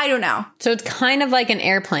 I don't know. So it's kind of like an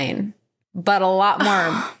airplane, but a lot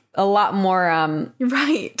more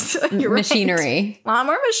right. Machinery. Right. A lot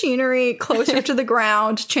more machinery, closer to the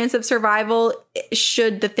ground. Chance of survival,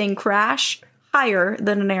 should the thing crash, higher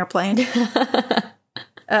than an airplane.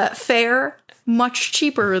 Fare, much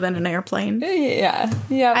cheaper than an airplane. Yeah.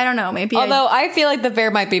 I don't know. Maybe. Although I feel like the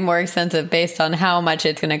fare might be more expensive based on how much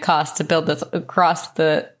it's going to cost to build this across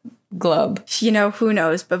the globe. Who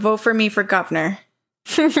knows? But vote for me for governor.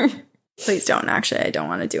 Please don't. Actually, I don't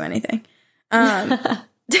want to do anything. All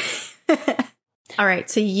right.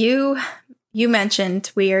 So you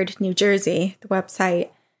mentioned Weird New Jersey, the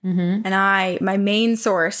website. Mm-hmm. And my main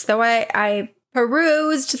source, though I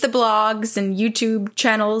perused the blogs and YouTube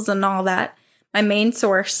channels and all that, my main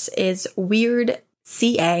source is Weird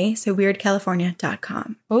CA, so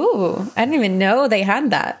weirdcalifornia.com. Ooh, I didn't even know they had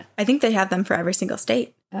that. I think they have them for every single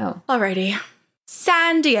state. Oh. Alrighty.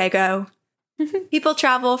 San Diego. People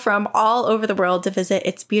travel from all over the world to visit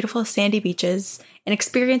its beautiful sandy beaches and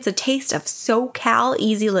experience a taste of SoCal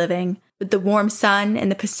easy living. With the warm sun and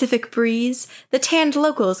the Pacific breeze, the tanned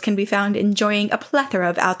locals can be found enjoying a plethora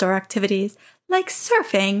of outdoor activities like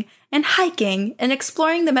surfing and hiking and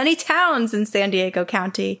exploring the many towns in San Diego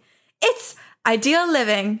County. It's ideal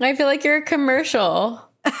living. I feel like you're a commercial.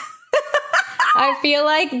 I feel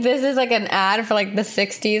like this is an ad for the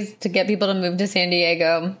 60s to get people to move to San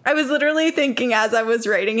Diego. I was literally thinking as I was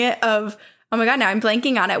writing it of, oh my God, now I'm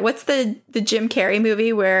blanking on it. What's the Jim Carrey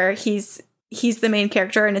movie where he's the main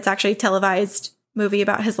character and it's actually a televised movie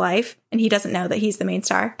about his life and he doesn't know that he's the main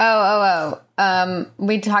star?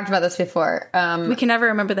 We talked about this before. We can never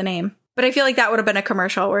remember the name. But I feel like that would have been a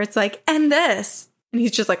commercial where it's and this. And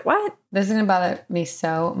he's just like, what? This is going to bother me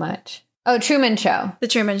so much. Oh, Truman Show. The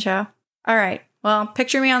Truman Show. All right. Well,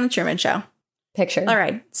 picture me on The Truman Show. picture. All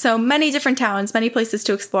right. So many different towns, many places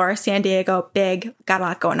to explore. San Diego, big, got a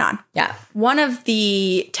lot going on. Yeah. One of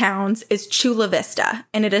the towns is Chula Vista,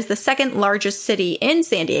 and it is the second largest city in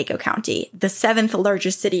San Diego County, the seventh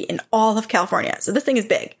largest city in all of California. So this thing is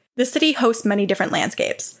big. The city hosts many different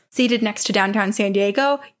landscapes. Seated next to downtown San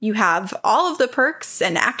Diego, you have all of the perks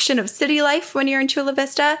and action of city life when you're in Chula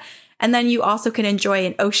Vista. And then you also can enjoy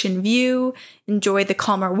an ocean view, enjoy the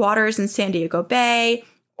calmer waters in San Diego Bay.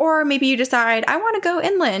 Or maybe you decide, I want to go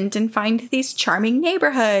inland and find these charming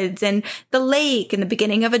neighborhoods and the lake and the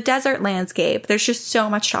beginning of a desert landscape. There's just so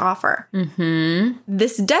much to offer. Mm-hmm.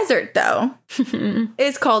 This desert, though,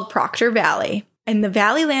 is called Proctor Valley. And the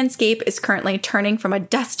valley landscape is currently turning from a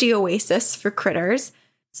dusty oasis for critters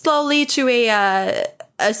slowly to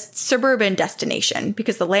a suburban destination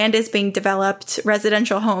because the land is being developed.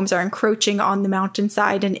 Residential homes are encroaching on the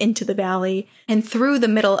mountainside and into the valley. And through the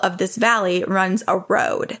middle of this valley runs a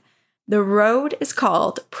road. The road is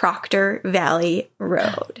called Proctor Valley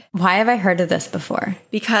Road. Why have I heard of this before?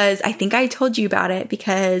 Because I think I told you about it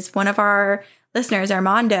because one of our listeners,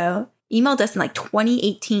 Armando, emailed us in like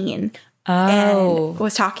 2018 and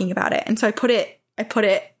was talking about it. And so I put it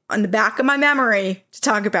on the back of my memory to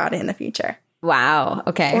talk about it in the future. Wow.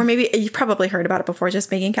 Okay. Or maybe you probably heard about it before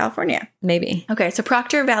just being in California. Maybe. Okay. So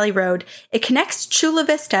Proctor Valley Road, it connects Chula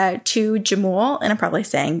Vista to Jamul. And I'm probably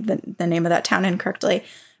saying the name of that town incorrectly,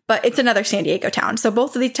 but it's another San Diego town. So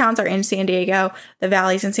both of these towns are in San Diego. The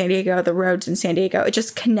valley's in San Diego, the road's in San Diego. It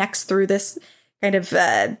just connects through this kind of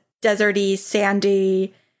deserty,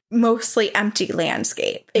 sandy, mostly empty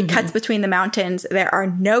landscape. It cuts between the mountains. There are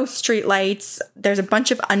no streetlights. There's a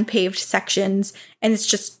bunch of unpaved sections, and it's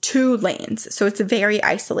just 2 lanes. So it's very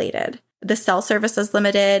isolated. The cell service is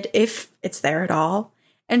limited, if it's there at all,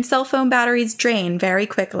 and cell phone batteries drain very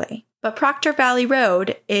quickly. But Proctor Valley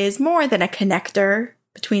Road is more than a connector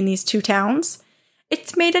between these 2 towns.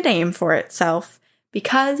 It's made a name for itself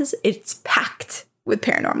because it's packed with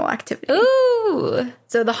paranormal activity. Ooh.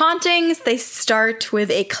 So the hauntings, they start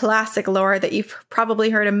with a classic lore that you've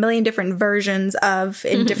probably heard a million different versions of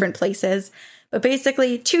in different places. But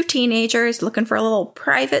basically, 2 teenagers looking for a little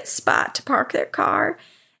private spot to park their car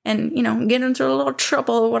and, get into a little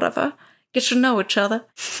trouble or whatever. Get to know each other.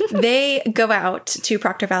 They go out to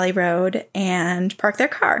Proctor Valley Road and park their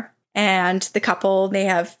car. And the couple, they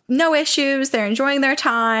have no issues. They're enjoying their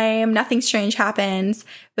time. Nothing strange happens.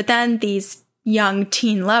 But then these young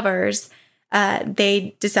teen lovers,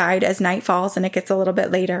 they decide as night falls and it gets a little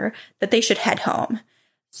bit later that they should head home.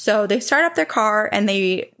 So they start up their car and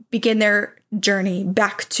they begin their journey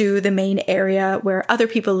back to the main area where other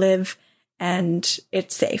people live and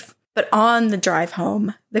it's safe. But on the drive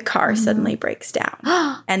home, the car suddenly breaks down.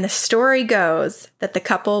 And the story goes that the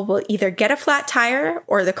couple will either get a flat tire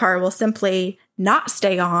or the car will simply not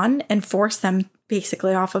stay on and force them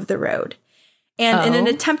basically off of the road. And in an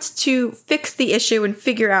attempt to fix the issue and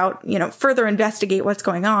figure out, further investigate what's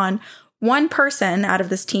going on, one person out of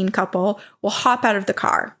this teen couple will hop out of the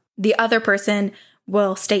car. The other person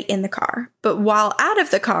will stay in the car. But while out of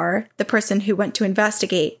the car, the person who went to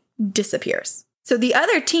investigate disappears. So the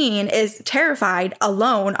other teen is terrified,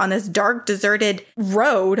 alone on this dark, deserted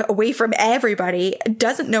road away from everybody,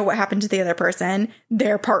 doesn't know what happened to the other person.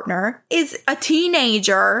 Their partner is a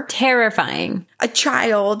teenager. Terrifying. A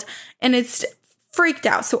child. And it's freaked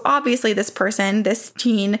out. So obviously this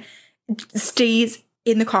teen stays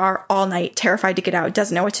in the car all night, terrified to get out,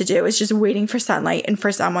 doesn't know what to do, is just waiting for sunlight and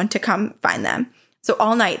for someone to come find them. So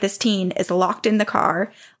all night, this teen is locked in the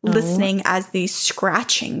car, listening as these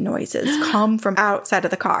scratching noises come from outside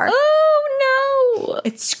of the car. Oh, no.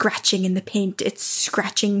 It's scratching in the paint. It's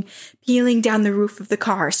scratching, peeling down the roof of the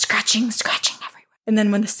car, scratching everywhere. And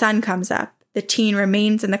then when the sun comes up, the teen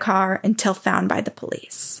remains in the car until found by the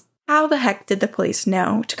police. How the heck did the police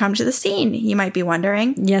know to come to the scene, you might be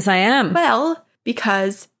wondering? Yes, I am. Well,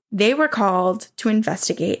 because they were called to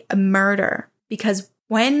investigate a murder. Because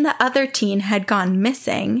when the other teen had gone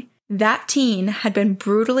missing, that teen had been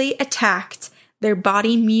brutally attacked, their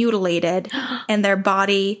body mutilated, and their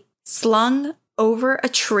body slung over a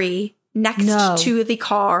tree next to the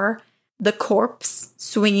car, the corpse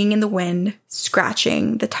swinging in the wind,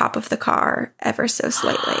 scratching the top of the car ever so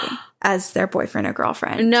slightly. As their boyfriend or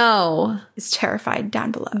girlfriend is terrified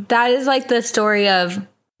down below. That is like the story of,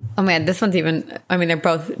 oh man, this one's even, they're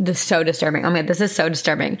both just so disturbing. Oh man, this is so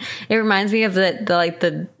disturbing. It reminds me of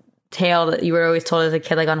the tale that you were always told as a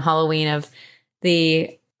kid, like on Halloween, of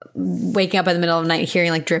the waking up in the middle of the night, hearing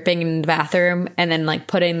like dripping in the bathroom, and then like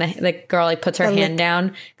putting the girl like puts her hand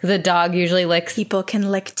down because the dog usually licks. People can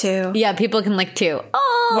lick too. Yeah, people can lick too.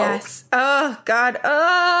 Oh yes. Oh God.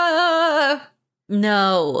 Oh.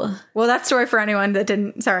 No. Well, that story for anyone that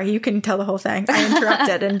didn't. Sorry, you can tell the whole thing. I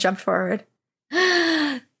interrupted and jumped forward.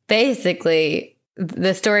 Basically,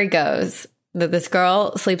 the story goes that this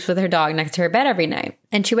girl sleeps with her dog next to her bed every night.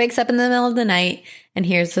 And she wakes up in the middle of the night and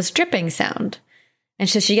hears this dripping sound. And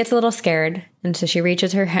so she gets a little scared. And so she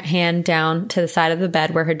reaches her hand down to the side of the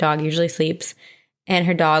bed where her dog usually sleeps. And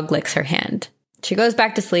her dog licks her hand. She goes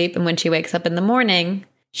back to sleep. And when she wakes up in the morning,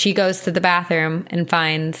 she goes to the bathroom and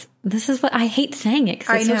finds, this is what I hate saying it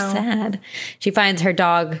because it's so sad. She finds her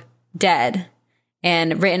dog dead.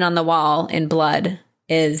 And written on the wall in blood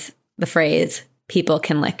is the phrase, people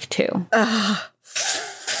can lick too. Ugh.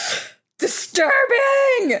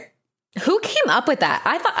 Disturbing! Who came up with that?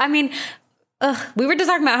 We were just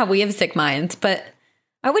talking about how we have sick minds, but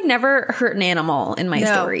I would never hurt an animal in my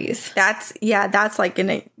stories. That's like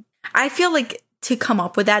I feel like to come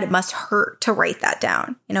up with that, it must hurt to write that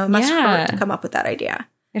down. You know, it must hurt to come up with that idea.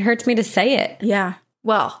 It hurts me to say it. Yeah.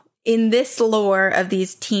 Well, in this lore of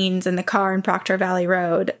these teens in the car in Proctor Valley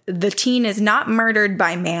Road, the teen is not murdered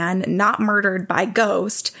by man, not murdered by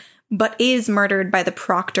ghost, but is murdered by the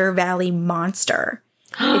Proctor Valley monster.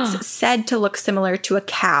 It's said to look similar to a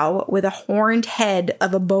cow with a horned head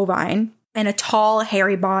of a bovine and a tall,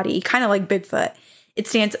 hairy body, kind of like Bigfoot. It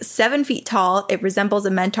stands 7 feet tall. It resembles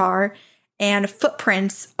a Minotaur, and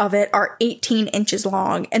footprints of it are 18 inches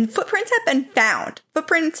long. And footprints have been found.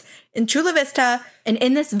 Footprints in Chula Vista and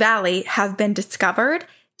in this valley have been discovered.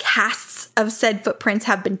 Casts of said footprints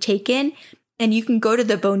have been taken, and you can go to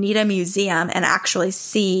the Bonita Museum and actually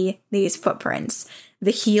see these footprints. The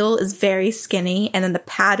heel is very skinny, and then the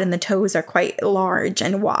pad and the toes are quite large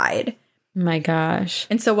and wide. My gosh.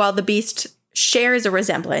 And so while the beast shares a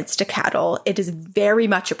resemblance to cattle, it is very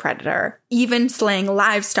much a predator, even slaying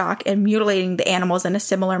livestock and mutilating the animals in a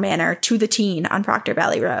similar manner to the teen on Proctor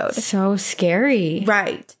Valley Road. So scary.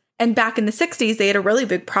 Right. And back in the 60s, they had a really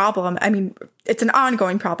big problem. I mean, it's an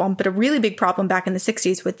ongoing problem, but a really big problem back in the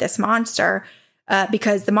 60s with this monster,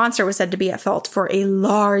 because the monster was said to be at fault for a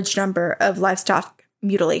large number of livestock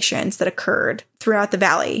mutilations that occurred throughout the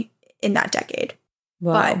valley in that decade.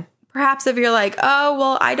 Wow. But perhaps if you're like, oh,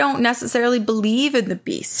 well, I don't necessarily believe in the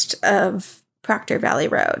beast of Proctor Valley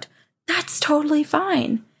Road, that's totally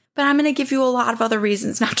fine. But I'm going to give you a lot of other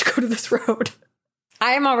reasons not to go to this road.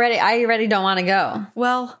 I already don't want to go.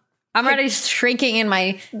 Well, I'm already shrinking in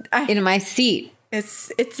my seat.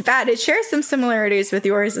 It's bad. It shares some similarities with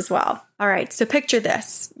yours as well. All right. So picture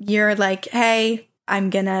this. You're like, hey, I'm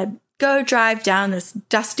going to go drive down this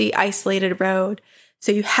dusty, isolated road.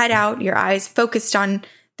 So you head out, your eyes focused on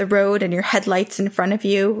the road and your headlights in front of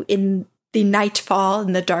you in the nightfall,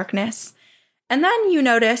 in the darkness. And then you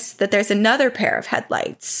notice that there's another pair of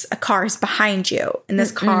headlights. A car is behind you, and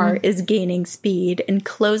this car is gaining speed and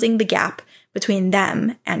closing the gap between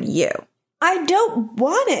them and you. I don't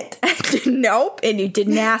want it. Nope, and you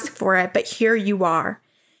didn't ask for it, but here you are.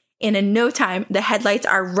 And in no time, the headlights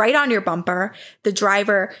are right on your bumper. The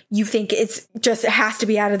driver, you think it has to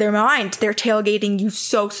be out of their mind. They're tailgating you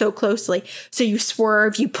so closely. So you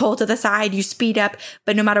swerve, you pull to the side, you speed up.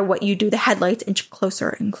 But no matter what you do, the headlights inch closer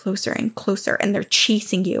and closer and closer. And they're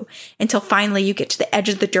chasing you until finally you get to the edge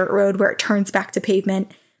of the dirt road where it turns back to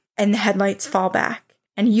pavement and the headlights fall back.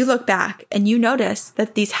 And you look back and you notice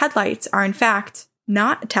that these headlights are in fact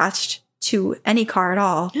not attached to any car at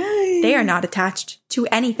all. They are not attached to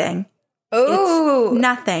anything. Oh, it's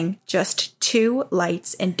nothing, just two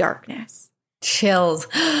lights in darkness. Chills.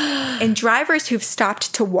 And drivers who've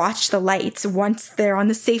stopped to watch the lights once they're on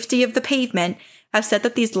the safety of the pavement have said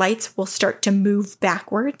that these lights will start to move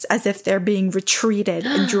backwards as if they're being retreated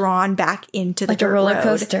and drawn back into the like dirt a roller road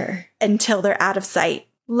coaster until they're out of sight,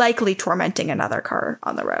 likely tormenting another car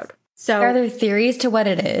on the road. So, are there theories to what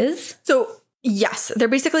it is? So, yes,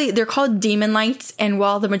 they're called demon lights. And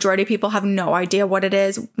while the majority of people have no idea what it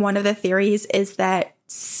is, one of the theories is that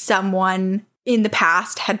someone in the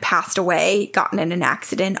past had passed away, gotten in an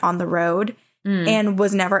accident on the road, and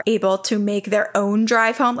was never able to make their own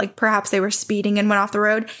drive home. Like perhaps they were speeding and went off the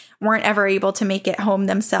road, weren't ever able to make it home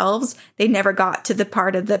themselves. They never got to the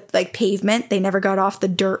part of the pavement. They never got off the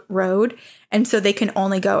dirt road. And so they can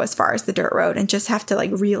only go as far as the dirt road and just have to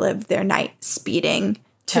relive their night speeding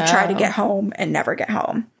to try to get home and never get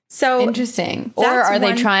home. So interesting. Or are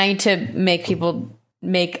they trying to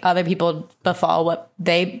make other people befall what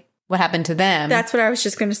happened to them? That's what I was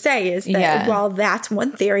just going to say is that while that's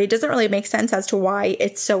one theory, it doesn't really make sense as to why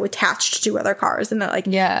it's so attached to other cars. And that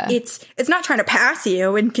it's not trying to pass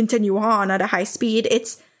you and continue on at a high speed.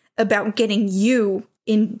 It's about getting you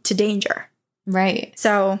into danger. Right.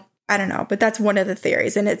 So I don't know, but that's one of the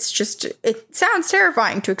theories. And it sounds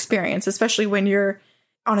terrifying to experience, especially when you're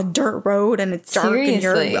on a dirt road and it's dark and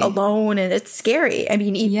you're alone and it's scary. I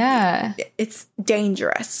mean, it's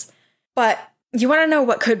dangerous. But you want to know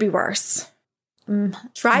what could be worse?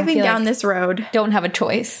 Driving down this road. Don't have a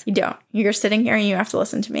choice. You don't. You're sitting here and you have to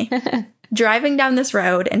listen to me. Driving down this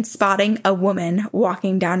road and spotting a woman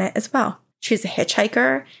walking down it as well. She's a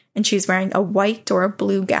hitchhiker and she's wearing a white or a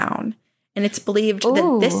blue gown. And it's believed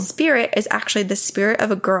that this spirit is actually the spirit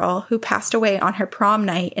of a girl who passed away on her prom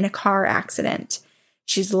night in a car accident.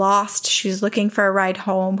 She's lost. She's looking for a ride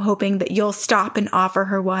home, hoping that you'll stop and offer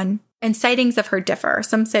her one. And sightings of her differ.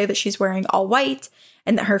 Some say that she's wearing all white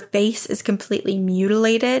and that her face is completely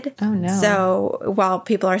mutilated. Oh, no. So while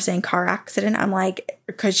people are saying car accident, I'm like,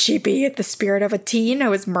 could she be the spirit of a teen who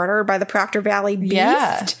was murdered by the Proctor Valley Beast?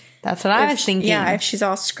 Yeah, that's what I was thinking. Yeah, if she's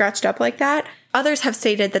all scratched up like that. Others have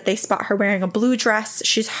stated that they spot her wearing a blue dress.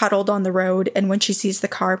 She's huddled on the road, and when she sees the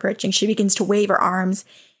car approaching, she begins to wave her arms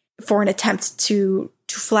for an attempt to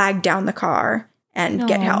flag down the car and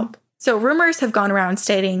get help. So rumors have gone around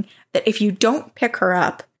stating that if you don't pick her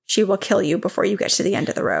up, she will kill you before you get to the end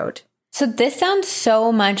of the road. So this sounds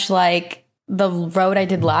so much like the road I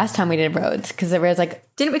did last time we did roads, because there was like...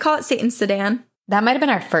 Didn't we call it Satan's Sedan? That might have been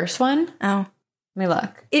our first one. Oh. Let me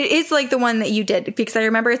look. It is like the one that you did, because I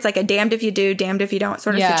remember it's like a damned if you do, damned if you don't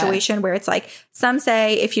sort of situation where it's like some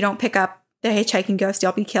say if you don't pick up the hitchhiking ghost,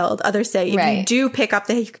 you'll be killed. Others say if you do pick up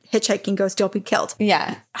the hitchhiking ghost, you'll be killed.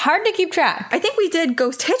 Yeah. Hard to keep track. I think we did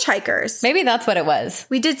ghost hitchhikers. Maybe that's what it was.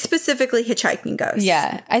 We did specifically hitchhiking ghosts.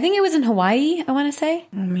 Yeah. I think it was in Hawaii, I want to say.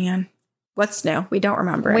 Oh, man. What's new? We don't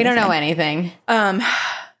remember We don't know anything.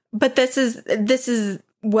 But this is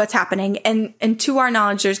what's happening. And to our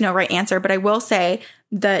knowledge, there's no right answer. But I will say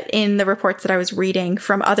that in the reports that I was reading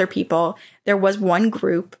from other people, there was one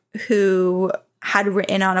group who had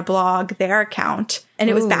written on a blog their account. And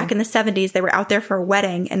it was back in the 70s. They were out there for a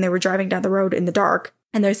wedding and they were driving down the road in the dark.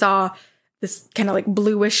 And they saw this kind of like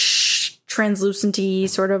bluish, translucent-y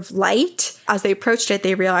sort of light. As they approached it,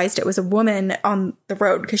 they realized it was a woman on the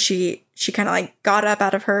road because she kind of like got up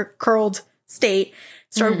out of her curled state,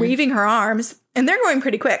 started waving her arms. And they're going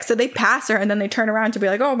pretty quick. So they pass her and then they turn around to be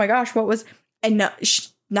like, oh my gosh, what was... And no,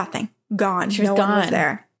 nothing. Gone. She was no gone. one was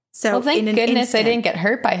there. So well, thank goodness they didn't get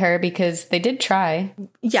hurt by her because they did try.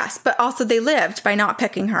 Yes, but also they lived by not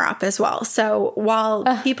picking her up as well. So while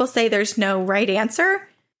people say there's no right answer,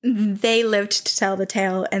 they lived to tell the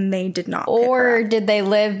tale and they did not pick her up. Did they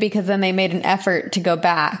live because then they made an effort to go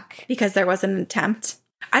back? Because there was an attempt.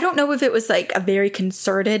 I don't know if it was like a very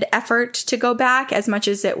concerted effort to go back as much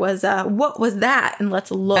as it was, what was that? And let's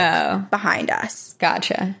look behind us.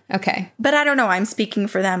 Gotcha. Okay. But I don't know. I'm speaking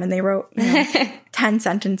for them and they wrote 10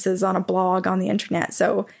 sentences on a blog on the internet.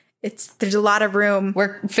 So there's a lot of room.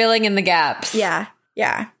 We're filling in the gaps. Yeah.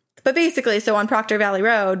 Yeah. But basically, so on Proctor Valley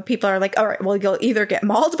Road, people are like, all right, well, you'll either get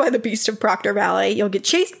mauled by the beast of Proctor Valley, you'll get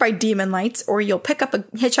chased by demon lights, or you'll pick up a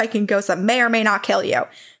hitchhiking ghost that may or may not kill you.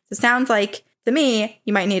 So it sounds like, to me,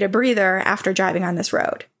 you might need a breather after driving on this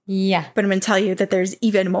road. Yeah. But I'm going to tell you that there's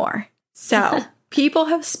even more. So people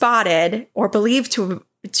have spotted or believed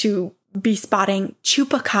to be spotting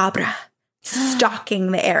chupacabra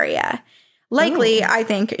stalking the area. Likely, I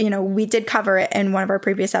think, we did cover it in one of our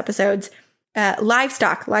previous episodes.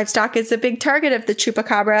 Livestock. Livestock is a big target of the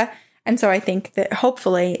chupacabra. And so I think that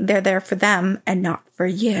hopefully they're there for them and not for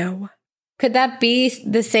you. Could that be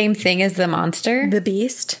the same thing as the monster? The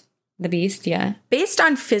beast? The beast, yeah. Based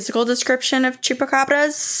on physical description of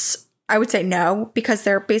chupacabras, I would say no, because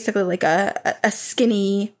they're basically like a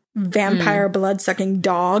skinny vampire blood-sucking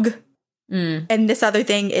dog. And this other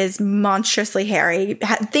thing is monstrously hairy.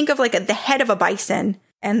 Think of like the head of a bison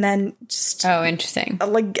and then just... Oh, interesting.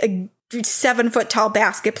 Like a 7-foot tall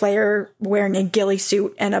basket player wearing a ghillie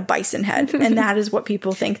suit and a bison head. And that is what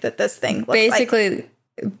people think that this thing looks basically, like.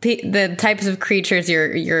 The types of creatures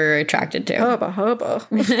you're attracted to. Hubba.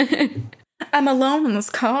 I'm alone in this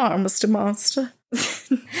car, Mr. Monster.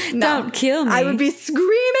 No, don't kill me. I would be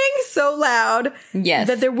screaming so loud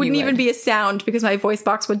that there wouldn't even be a sound because my voice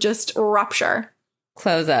box would just rupture.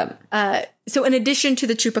 Close up. So in addition to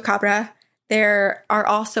the chupacabra, there are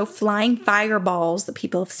also flying fireballs that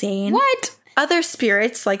people have seen. What? Other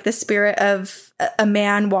spirits, like the spirit of a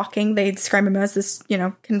man walking, they describe him as this,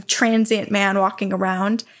 kind of transient man walking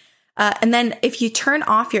around. And then if you turn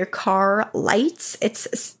off your car lights,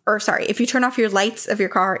 if you turn off your lights of your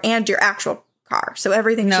car and your actual car, so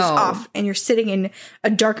everything's just off and you're sitting in a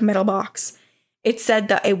dark metal box, it's said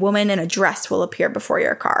that a woman in a dress will appear before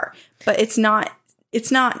your car. But it's not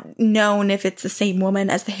known if it's the same woman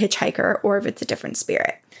as the hitchhiker or if it's a different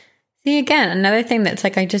spirit. See, again, another thing that's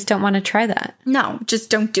like, I just don't want to try that. No, just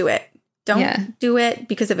don't do it. Don't do it,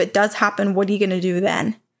 because if it does happen, what are you going to do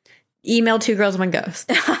then? Email 2 Girls, 1 Ghost.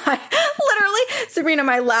 Literally, Sabrina,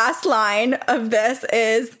 my last line of this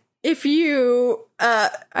is, if you,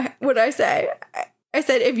 what did I say? I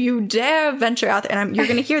said, if you dare venture out there, and you're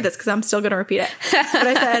going to hear this because I'm still going to repeat it. But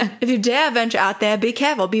I said, if you dare venture out there, be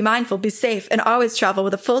careful, be mindful, be safe, and always travel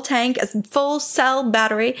with a full tank, a full cell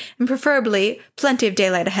battery, and preferably plenty of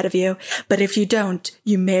daylight ahead of you. But if you don't,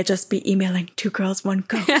 you may just be emailing 2 Girls, 1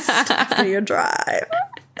 Ghost after your drive.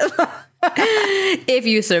 If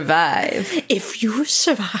you survive. If you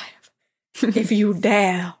survive. If you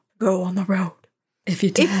dare go on the road. If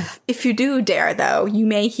you dare. If you do dare, though, you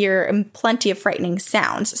may hear plenty of frightening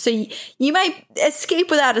sounds. So you might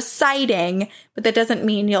escape without a sighting, but that doesn't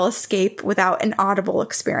mean you'll escape without an audible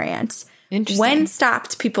experience. Interesting. When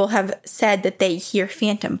stopped, people have said that they hear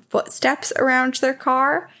phantom footsteps around their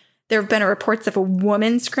car. There have been reports of a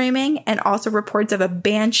woman screaming, and also reports of a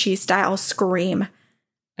banshee-style scream.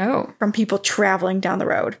 Oh. From people traveling down the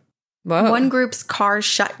road. Whoa. One group's car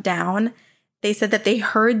shut down. They said that they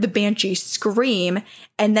heard the banshee scream,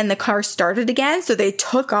 and then the car started again, so they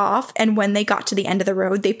took off, and when they got to the end of the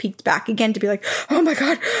road, they peeked back again to be like, oh my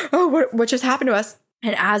God, oh, what just happened to us?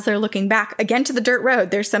 And as they're looking back, again to the dirt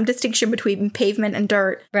road, there's some distinction between pavement and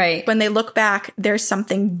dirt. Right. When they look back, there's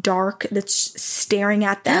something dark that's staring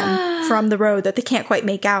at them from the road that they can't quite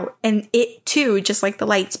make out. And it, too, just like the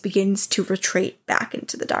lights, begins to retreat back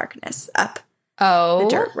into the darkness up the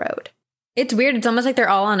dirt road. It's weird. It's almost like they're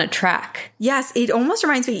all on a track. Yes, it almost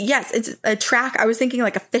reminds me. Yes, it's a track. I was thinking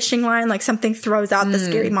like a fishing line, like something throws out the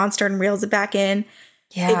scary monster and reels it back in.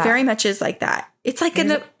 Yeah. It very much is like that. It's like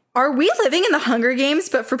are we living in the Hunger Games,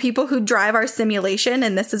 but for people who drive our simulation,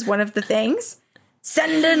 and this is one of the things?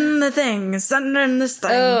 Send in the thing. Send in this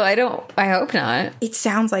thing. Oh, I hope not. It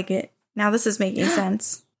sounds like it. Now this is making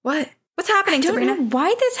sense. What? What's happening, Sabrina? I don't know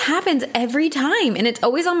why this happens every time, and it's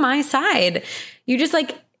always on my side. You just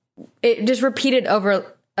it just repeated over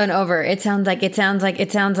and over. It sounds like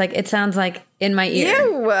in my ear.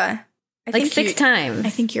 Ew. Like 6 times. I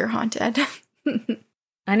think you're haunted.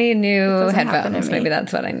 I need new headphones. Maybe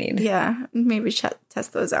that's what I need. Yeah. Maybe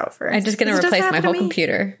test those out first. I'm just going to replace my whole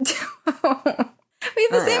computer. We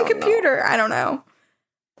have the same computer. I don't know.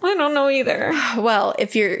 I don't know either. Well,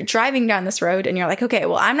 if you're driving down this road and you're like, okay,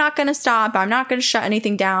 well, I'm not going to stop. I'm not going to shut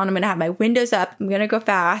anything down. I'm going to have my windows up. I'm going to go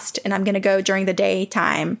fast, and I'm going to go during the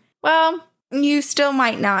daytime. Well, you still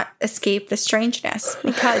might not escape the strangeness,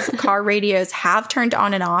 because car radios have turned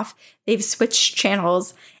on and off. They've switched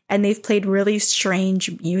channels, and they've played really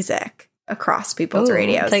strange music across people's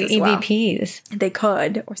radios. Like as well. EVPs. They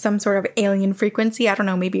could, or some sort of alien frequency. I don't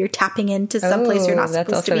know. Maybe you're tapping into some place you're not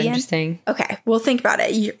supposed to be interesting. In. Okay, well, think about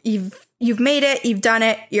it. You've made it. You've done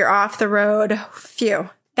it. You're off the road. Phew,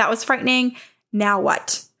 that was frightening. Now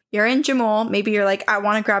what? You're in Jamul. Maybe you're like, I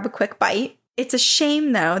want to grab a quick bite. It's a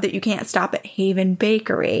shame, though, that you can't stop at Haven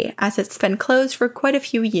Bakery, as it's been closed for quite a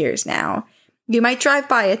few years now. You might drive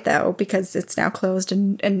by it, though, because it's now closed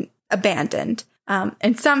and abandoned.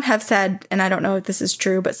 And some have said, and I don't know if this is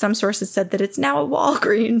true, but some sources said that it's now a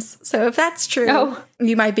Walgreens. So if that's true,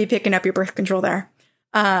 you might be picking up your birth control there.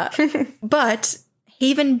 But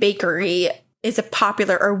Haven Bakery was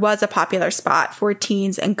a popular spot for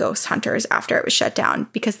teens and ghost hunters after it was shut down,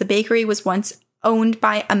 because the bakery was once owned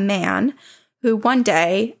by a man who one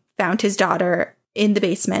day found his daughter in the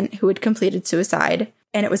basement who had completed suicide.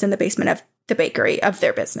 And it was in the basement of the bakery of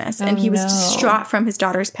their business. And he was distraught from his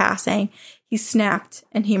daughter's passing. He snapped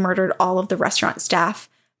and he murdered all of the restaurant staff,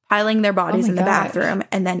 piling their bodies in the bathroom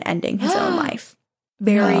and then ending his own life.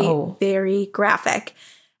 Very graphic.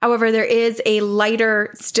 However, there is a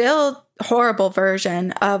lighter, still horrible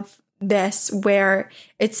version of this where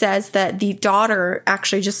it says that the daughter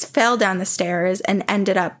actually just fell down the stairs and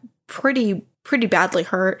ended up pretty badly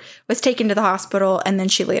hurt, was taken to the hospital, and then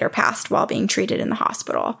she later passed while being treated in the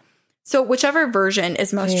hospital. So whichever version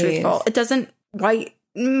is most truthful, it doesn't quite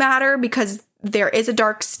matter, because there is a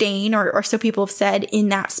dark stain, or so people have said, in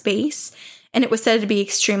that space. And it was said to be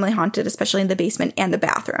extremely haunted, especially in the basement and the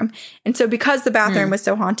bathroom. And so because the bathroom was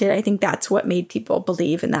so haunted, I think that's what made people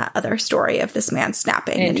believe in that other story of this man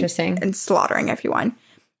snapping and slaughtering everyone.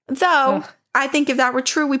 Though, I think if that were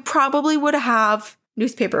true, we probably would have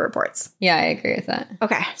newspaper reports. Yeah, I agree with that.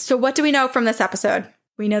 Okay, so what do we know from this episode?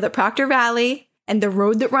 We know that Proctor Valley and the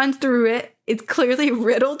road that runs through it is clearly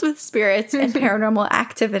riddled with spirits and paranormal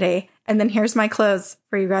activity. And then here's my close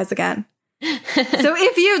for you guys again. So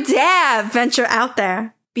if you dare venture out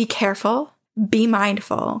there, be careful, be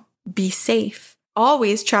mindful, be safe.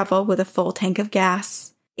 Always travel with a full tank of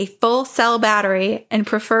gas, a full cell battery, and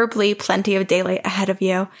preferably plenty of daylight ahead of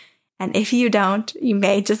you. And if you don't, you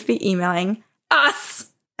may just be emailing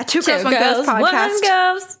us at Two Girls, One Ghost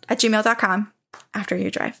podcast at gmail.com after you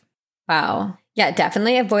drive. Wow. Yeah,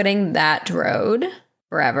 definitely avoiding that road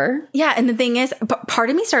forever. Yeah, and the thing is, part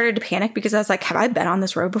of me started to panic because I was like, have I been on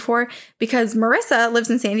this road before? Because Marissa lives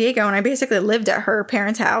in San Diego, and I basically lived at her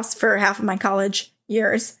parents' house for half of my college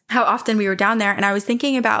years, how often we were down there. And I was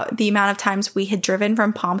thinking about the amount of times we had driven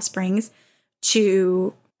from Palm Springs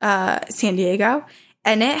to San Diego.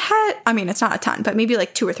 And it had, I mean, it's not a ton, but maybe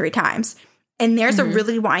like 2 or 3 times. And there's a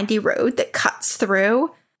really windy road that cuts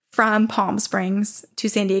through from Palm Springs to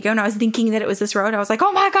San Diego. And I was thinking that it was this road. I was like,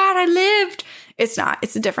 oh my God, I lived. It's not.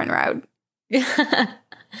 It's a different road.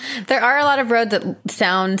 There are a lot of roads that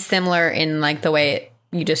sound similar in like the way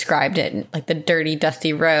you described it, like the dirty,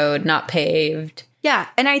 dusty road, not paved. Yeah.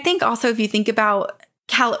 And I think also if you think about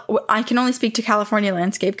I can only speak to California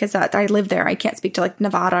landscape because I live there. I can't speak to like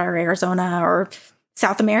Nevada or Arizona or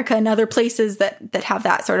South America and other places that have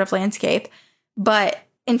that sort of landscape. But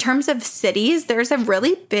in terms of cities, there's a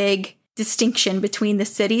really big distinction between the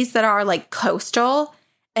cities that are like coastal,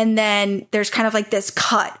 and then there's kind of like this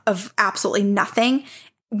cut of absolutely nothing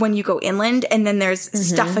when you go inland, and then there's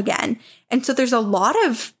stuff again. And so there's a lot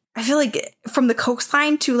of, I feel like from the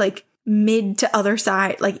coastline to like mid to other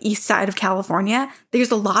side, like east side of California,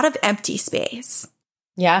 there's a lot of empty space.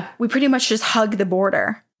 Yeah. We pretty much just hug the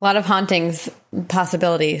border. A lot of hauntings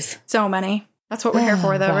possibilities. So many. That's what we're here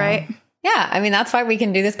for, though, right? Yeah. I mean, that's why we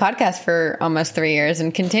can do this podcast for almost 3 years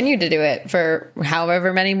and continue to do it for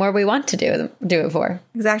however many more we want to do it for.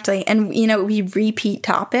 Exactly. And, you know, we repeat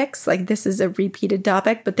topics. Like this is a repeated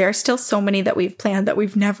topic, but there are still so many that we've planned that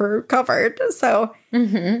we've never covered. So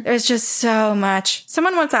there's just so much.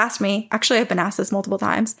 Someone once asked me, actually, I've been asked this multiple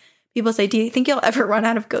times. People say, do you think you'll ever run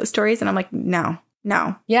out of ghost stories? And I'm like, no.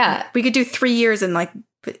 Yeah. We could do 3 years in like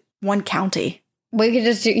one county. We could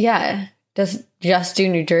just do, just do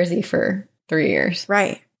New Jersey for 3 years.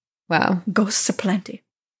 Right. Wow. Ghosts aplenty.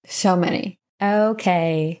 So many.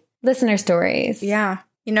 Okay. Listener stories. Yeah.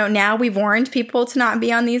 You know, now we've warned people to not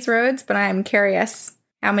be on these roads, but I'm curious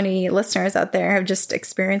how many listeners out there have just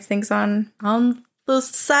experienced things on the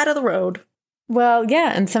side of the road. Well,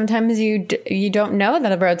 yeah. And sometimes you don't know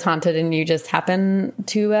that a road's haunted and you just happen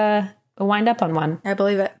to wind up on one. I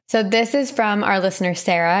believe it. So this is from our listener,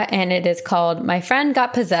 Sarah, and it is called My Friend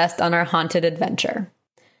Got Possessed on Our Haunted Adventure.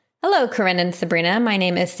 Hello, Corinne and Sabrina. My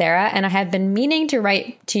name is Sarah, and I have been meaning to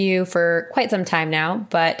write to you for quite some time now,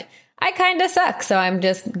 but I kind of suck, so I'm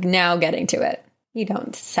just now getting to it. You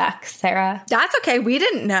don't suck, Sarah. That's okay. We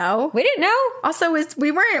didn't know. We didn't know. Also,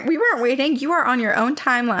 we weren't waiting. You are on your own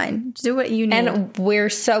timeline. Do what you need. And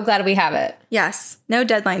we're so glad we have it. Yes. No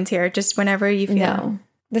deadlines here. Just whenever you feel. No.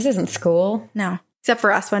 This isn't school. No. Except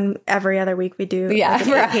for us when every other week we do like an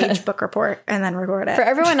 8-page book report and then record it. For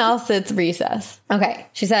everyone else, it's recess. Okay.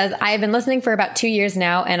 She says, I have been listening for about 2 years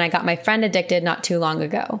now, and I got my friend addicted not too long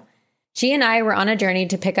ago. She and I were on a journey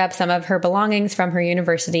to pick up some of her belongings from her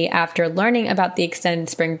university after learning about the extended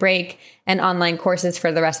spring break and online courses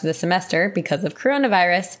for the rest of the semester because of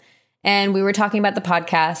coronavirus. And we were talking about the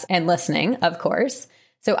podcast and listening, of course.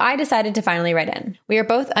 So I decided to finally write in. We are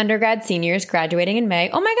both undergrad seniors graduating in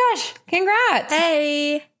May. Oh my gosh, congrats.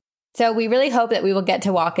 Hey. So we really hope that we will get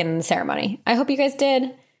to walk in the ceremony. I hope you guys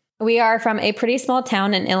did. We are from a pretty small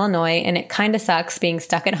town in Illinois, and it kind of sucks being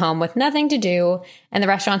stuck at home with nothing to do. And the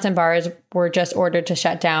restaurants and bars were just ordered to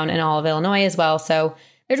shut down in all of Illinois as well. So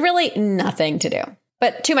there's really nothing to do.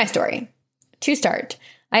 But to my story. To start,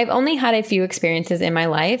 I've only had a few experiences in my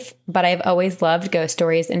life, but I've always loved ghost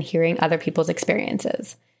stories and hearing other people's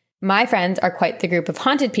experiences. My friends are quite the group of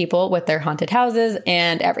haunted people with their haunted houses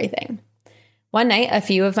and everything. One night, a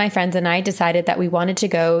few of my friends and I decided that we wanted to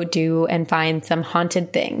go do and find some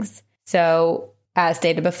haunted things. So, as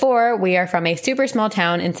stated before, we are from a super small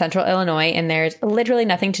town in central Illinois, and there's literally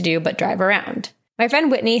nothing to do but drive around. My friend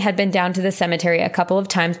Whitney had been down to the cemetery a couple of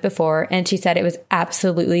times before, and she said it was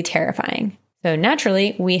absolutely terrifying. So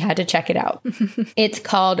naturally, we had to check it out. It's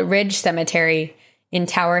called Ridge Cemetery in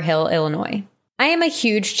Tower Hill, Illinois. I am a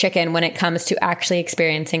huge chicken when it comes to actually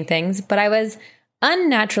experiencing things, but I was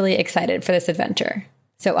unnaturally excited for this adventure.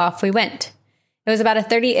 So off we went. It was about a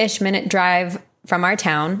 30-ish minute drive from our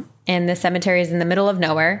town, and the cemetery is in the middle of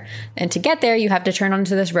nowhere. And to get there, you have to turn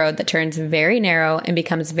onto this road that turns very narrow and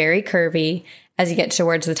becomes very curvy as you get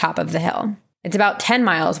towards the top of the hill. It's about 10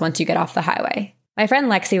 miles once you get off the highway. My friend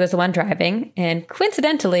Lexi was the one driving, and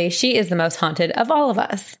coincidentally, she is the most haunted of all of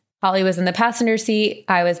us. Holly was in the passenger seat,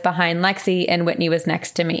 I was behind Lexi, and Whitney was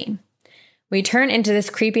next to me. We turn into this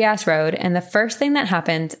creepy-ass road, and the first thing that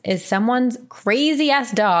happens is someone's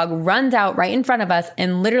crazy-ass dog runs out right in front of us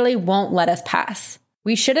and literally won't let us pass.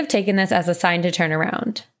 We should have taken this as a sign to turn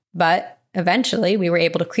around, but eventually we were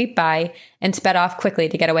able to creep by and sped off quickly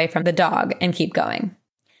to get away from the dog and keep going.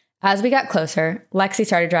 As we got closer, Lexi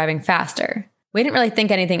started driving faster. We didn't really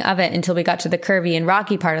think anything of it until we got to the curvy and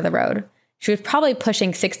rocky part of the road. She was probably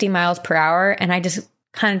pushing 60 miles per hour, and I just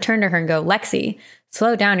kind of turned to her and go, Lexi,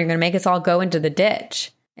 slow down, you're going to make us all go into the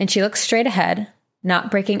ditch. And she looks straight ahead, not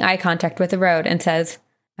breaking eye contact with the road, and says,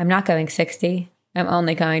 I'm not going 60, I'm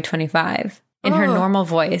only going 25. In her normal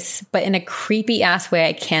voice, but in a creepy ass way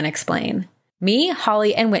I can't explain. Me,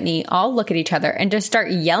 Holly, and Whitney all look at each other and just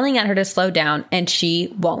start yelling at her to slow down, and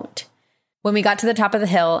she won't. When we got to the top of the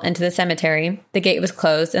hill and to the cemetery, the gate was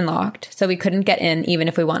closed and locked, so we couldn't get in even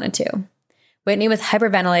if we wanted to. Whitney was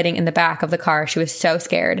hyperventilating in the back of the car. She was so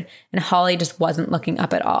scared, and Holly just wasn't looking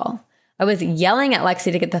up at all. I was yelling at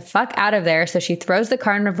Lexi to get the fuck out of there, so she throws the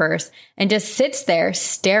car in reverse and just sits there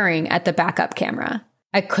staring at the backup camera.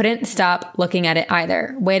 I couldn't stop looking at it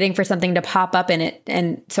either, waiting for something to pop up in it,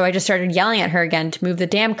 and so I just started yelling at her again to move the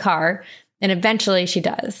damn car, and eventually she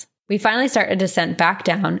does. We finally start a descent back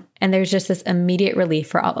down, and there's just this immediate relief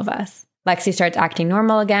for all of us. Lexi starts acting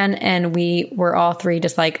normal again, and we were all three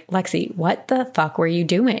just like, Lexi, what the fuck were you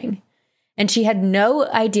doing? And she had no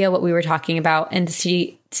idea what we were talking about, and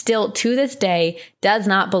she still, to this day, does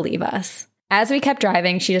not believe us. As we kept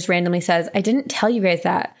driving, she just randomly says, I didn't tell you guys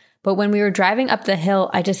that, but when we were driving up the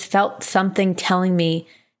hill, I just felt something telling me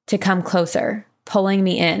to come closer, pulling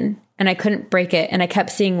me in, and I couldn't break it, and I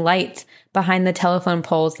kept seeing lights behind the telephone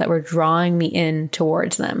poles that were drawing me in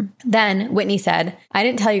towards them. Then Whitney said, I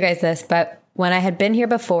didn't tell you guys this, but when I had been here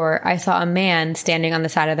before, I saw a man standing on the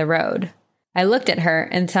side of the road. I looked at her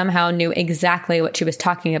and somehow knew exactly what she was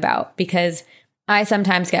talking about because I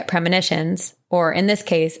sometimes get premonitions, or in this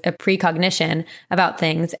case, a precognition about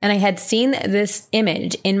things, and I had seen this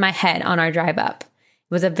image in my head on our drive up.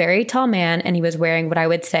 It was a very tall man, and he was wearing what I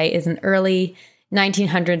would say is an early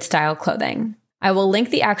 1900s style clothing. I will link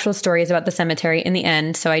the actual stories about the cemetery in the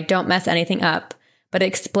end so I don't mess anything up, but it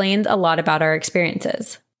explains a lot about our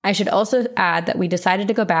experiences. I should also add that we decided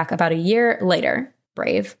to go back about a year later.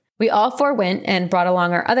 Brave. We all four went and brought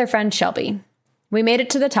along our other friend, Shelby. We made it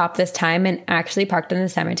to the top this time and actually parked in the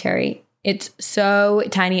cemetery. It's so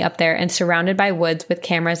tiny up there and surrounded by woods with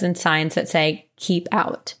cameras and signs that say, keep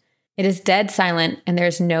out. It is dead silent and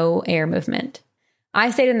there's no air movement.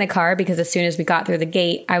 I stayed in the car because as soon as we got through the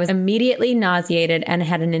gate, I was immediately nauseated and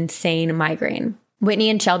had an insane migraine. Whitney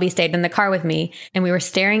and Shelby stayed in the car with me, and we were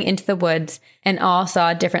staring into the woods and all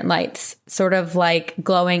saw different lights, sort of like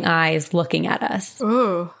glowing eyes looking at us.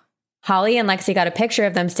 Ooh. Holly and Lexi got a picture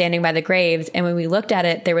of them standing by the graves, and when we looked at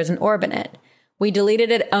it, there was an orb in it. We deleted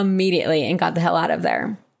it immediately and got the hell out of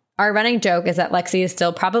there. Our running joke is that Lexi is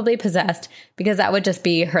still probably possessed because that would just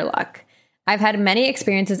be her luck. I've had many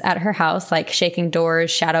experiences at her house, like shaking doors,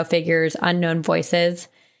 shadow figures, unknown voices.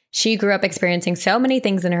 She grew up experiencing so many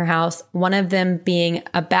things in her house, one of them being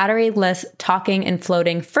a batteryless talking and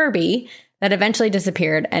floating Furby that eventually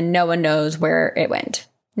disappeared and no one knows where it went.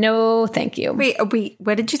 No, thank you. Wait,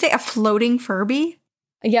 what did you say? A floating Furby?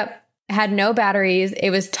 Yep. It had no batteries. It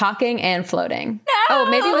was talking and floating. No! Oh,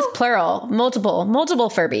 maybe it was plural. Multiple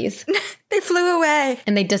Furbies. They flew away.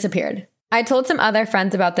 And they disappeared. I told some other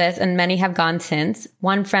friends about this, and many have gone since.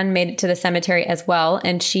 One friend made it to the cemetery as well,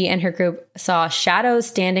 and she and her group saw shadows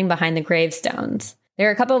standing behind the gravestones. There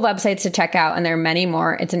are a couple of websites to check out, and there are many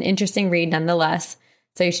more. It's an interesting read nonetheless,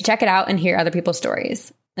 so you should check it out and hear other people's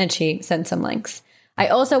stories. And she sent some links. I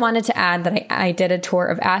also wanted to add that I did a tour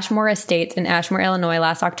of Ashmore Estates in Ashmore, Illinois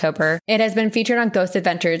last October. It has been featured on Ghost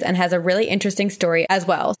Adventures and has a really interesting story as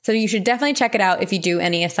well. So you should definitely check it out if you do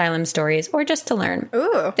any asylum stories or just to learn.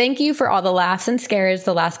 Ooh. Thank you for all the laughs and scares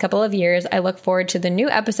the last couple of years. I look forward to the new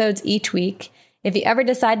episodes each week. If you ever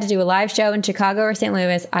decide to do a live show in Chicago or St.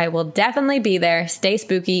 Louis, I will definitely be there. Stay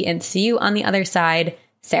spooky and see you on the other side,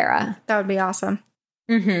 Sarah. That would be awesome.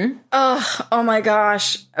 Mm-hmm. Oh my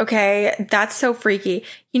gosh. Okay. That's so freaky.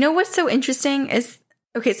 You know what's so interesting is,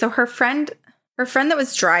 okay, so her friend that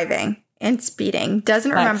was driving and speeding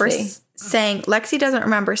doesn't remember Lexi doesn't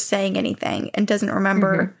remember saying anything and doesn't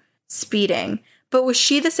remember speeding. But was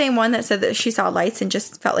she the same one that said that she saw lights and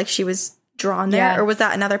just felt like she was drawn there? Yeah. Or was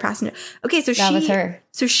that another passenger? Okay. So that was her.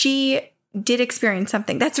 So she did experience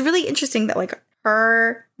something. That's really interesting that like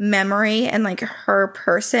her memory and like her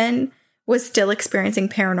person was still experiencing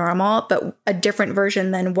paranormal, but a different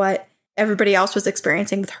version than what everybody else was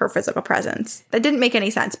experiencing with her physical presence. That didn't make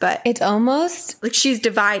any sense, but it's almost like she's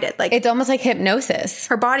divided. Like it's almost like hypnosis.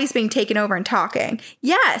 Her body's being taken over and talking.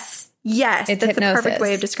 Yes. It's that's hypnosis. The perfect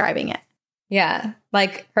way of describing it. Yeah.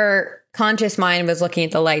 Like her conscious mind was looking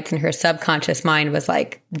at the lights and her subconscious mind was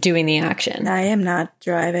like doing the action. I am not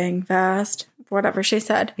driving fast. Whatever she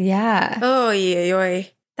said. Yeah. Oh, yeah.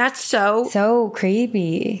 That's so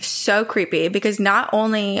creepy. So creepy, because not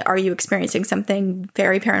only are you experiencing something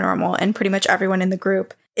very paranormal, and pretty much everyone in the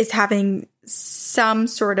group is having some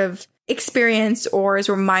sort of experience or is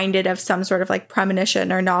reminded of some sort of like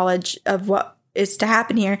premonition or knowledge of what is to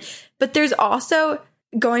happen here, but there's also,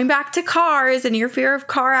 going back to cars and your fear of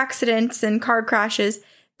car accidents and car crashes,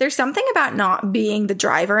 there's something about not being the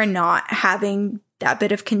driver and not having that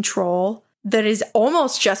bit of control that is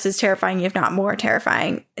almost just as terrifying, if not more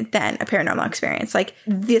terrifying, than a paranormal experience. Like,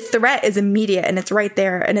 the threat is immediate and it's right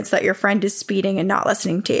there, and it's that your friend is speeding and not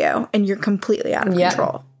listening to you, and you're completely out of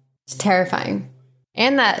control. It's terrifying.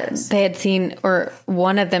 And that they had seen, or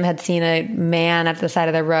one of them had seen a man at the side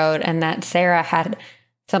of the road, and that Sarah had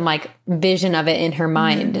some like vision of it in her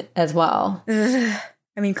mind as well.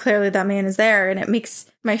 I mean, clearly that man is there, and it makes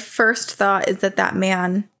my first thought is that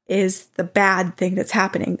man is the bad thing that's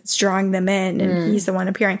happening. It's drawing them in, and he's the one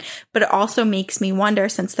appearing. But it also makes me wonder,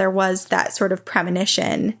 since there was that sort of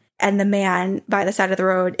premonition and the man by the side of the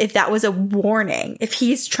road, if that was a warning, if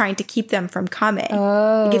he's trying to keep them from coming.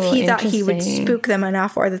 Oh, like if he thought he would spook them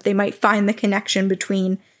enough, or that they might find the connection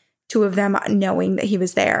between two of them knowing that he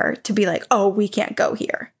was there to be like, oh, we can't go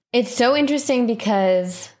here. It's so interesting,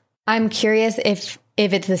 because I'm curious if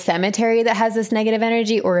it's the cemetery that has this negative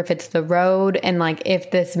energy, or if it's the road, and like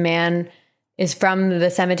if this man is from the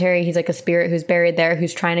cemetery, he's like a spirit who's buried there,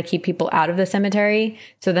 who's trying to keep people out of the cemetery,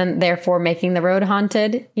 so then therefore making the road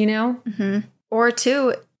haunted, you know? Mm-hmm. Or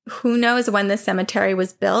two, who knows when the cemetery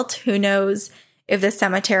was built? Who knows if the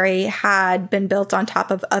cemetery had been built on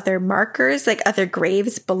top of other markers, like other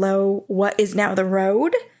graves below what is now the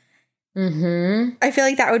road? Mm-hmm. I feel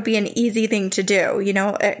like that would be an easy thing to do, you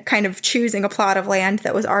know, kind of choosing a plot of land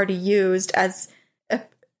that was already used as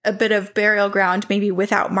a bit of burial ground, maybe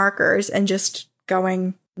without markers, and just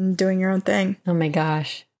going and doing your own thing. Oh my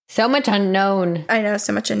gosh. So much unknown. I know,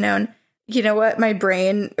 so much unknown. You know what? My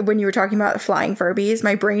brain, when you were talking about flying Furbies,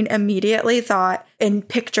 my brain immediately thought and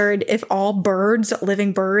pictured if all birds,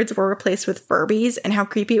 living birds, were replaced with Furbies, and how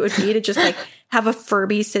creepy it would be to just like have a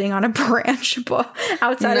Furby sitting on a branch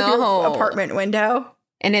outside of your apartment window.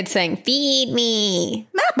 And it's saying, feed me.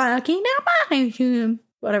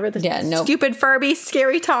 Whatever the stupid Furby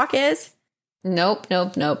scary talk is. Nope.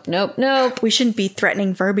 We shouldn't be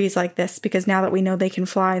threatening Furbies like this, because now that we know they can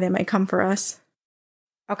fly, they might come for us.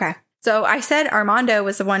 Okay. So I said Armando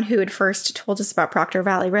was the one who had first told us about Proctor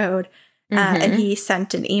Valley Road, and he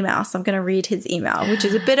sent an email. So I'm going to read his email, which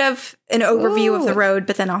is a bit of an overview of the road,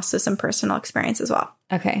 but then also some personal experience as well.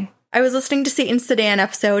 Okay. I was listening to Satan's Sedan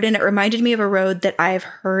episode, and it reminded me of a road that I've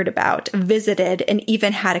heard about, visited, and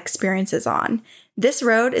even had experiences on. This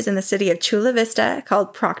road is in the city of Chula Vista,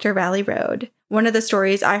 called Proctor Valley Road. One of the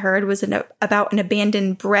stories I heard was about an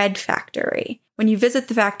abandoned bread factory. When you visit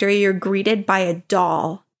the factory, you're greeted by a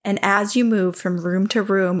doll. And as you move from room to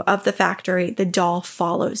room of the factory, the doll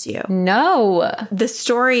follows you. No. The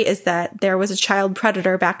story is that there was a child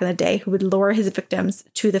predator back in the day who would lure his victims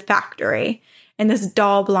to the factory. And this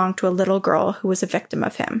doll belonged to a little girl who was a victim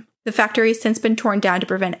of him. The factory has since been torn down to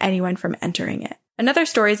prevent anyone from entering it. Another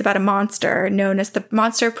story is about a monster known as the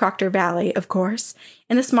Monster of Proctor Valley, of course.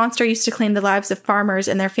 And this monster used to claim the lives of farmers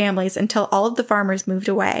and their families until all of the farmers moved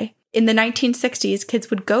away. In the 1960s, kids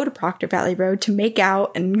would go to Proctor Valley Road to make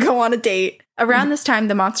out and go on a date. Around this time,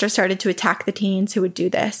 the monster started to attack the teens who would do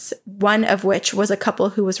this, one of which was a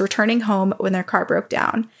couple who was returning home when their car broke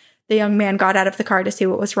down. The young man got out of the car to see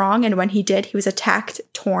what was wrong, and when he did, he was attacked,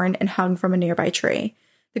 torn, and hung from a nearby tree.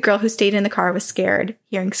 The girl who stayed in the car was scared,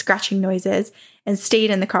 hearing scratching noises, and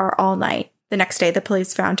stayed in the car all night. The next day, the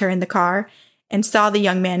police found her in the car and saw the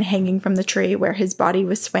young man hanging from the tree where his body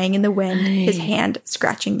was swaying in the wind, his hand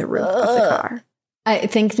scratching the roof of the car. I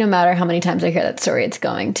think no matter how many times I hear that story, it's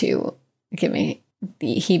going to give me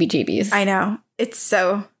the heebie-jeebies. I know. It's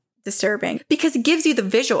so disturbing because it gives you the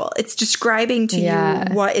visual. It's describing to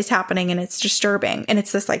you what is happening, and it's disturbing. And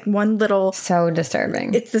it's this like one little... So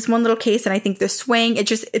disturbing. It's this one little case, and I think the swing,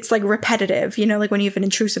 it's like repetitive. You know, like when you have an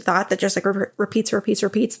intrusive thought that just like repeats.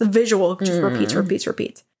 The visual just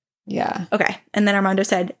repeats. Yeah. Okay. And then Armando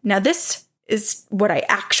said, now this is what I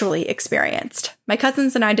actually experienced. My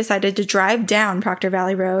cousins and I decided to drive down Proctor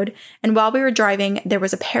Valley Road, and while we were driving, there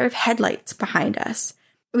was a pair of headlights behind us.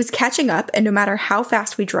 It was catching up, and no matter how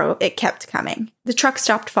fast we drove, it kept coming. The truck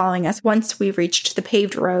stopped following us once we reached the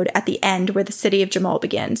paved road at the end where the city of Jamul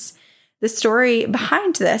begins. The story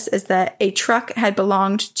behind this is that a truck had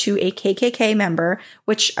belonged to a KKK member,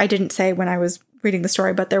 which I didn't say when I was reading the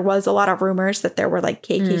story, but there was a lot of rumors that there were like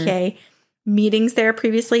KKK meetings there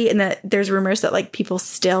previously, and that there's rumors that like people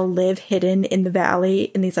still live hidden in the valley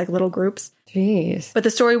in these like little groups. Jeez. But the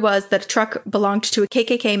story was that a truck belonged to a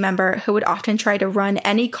KKK member who would often try to run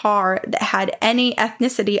any car that had any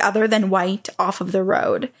ethnicity other than white off of the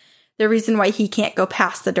road. The reason why he can't go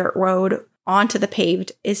past the dirt road onto the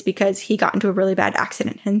paved is because he got into a really bad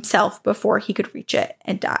accident himself before he could reach it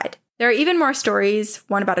and died. There are even more stories,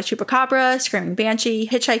 one about a chupacabra, screaming banshee,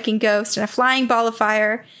 hitchhiking ghost, and a flying ball of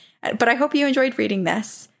fire. But I hope you enjoyed reading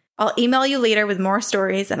this. I'll email you later with more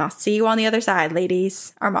stories, and I'll see you on the other side,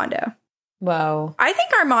 ladies. Armando. Wow. I think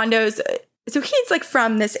Armando's, so he's like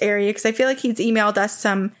from this area, because I feel like he's emailed us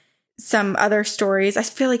some other stories. I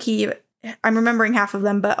feel like I'm remembering half of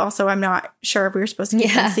them, but also I'm not sure if we were supposed to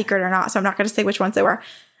keep them secret or not, so I'm not going to say which ones they were,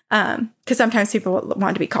 because sometimes people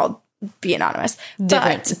want to be anonymous.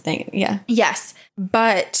 Different thing, yeah. Yes,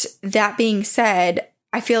 but that being said,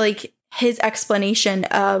 I feel like his explanation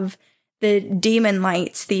of the demon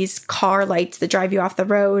lights, these car lights that drive you off the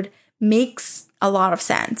road, makes a lot of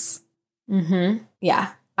sense. Mm-hmm.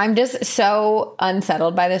 Yeah. I'm just so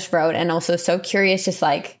unsettled by this road, and also so curious, just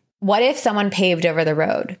like, what if someone paved over the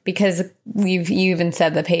road? Because you even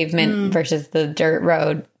said the pavement versus the dirt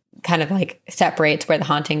road kind of like separates where the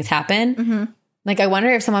hauntings happen. Mm-hmm. Like, I wonder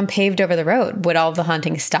if someone paved over the road, would all the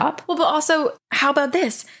hauntings stop? Well, but also, how about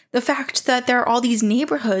this? The fact that there are all these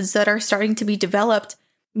neighborhoods that are starting to be developed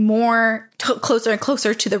more closer and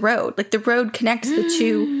closer to the road. Like, the road connects the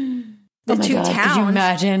two towns. Could you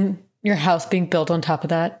imagine your house being built on top of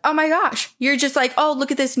that? Oh my gosh. You're just like, oh, look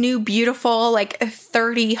at this new beautiful, like,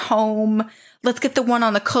 30 home. Let's get the one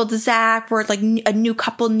on the cul-de-sac where, like, a new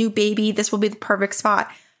couple, new baby. This will be the perfect spot.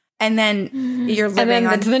 And then you're living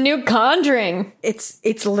on... it's the new Conjuring.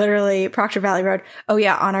 It's literally Proctor Valley Road. Oh,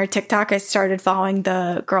 yeah. On our TikTok, I started following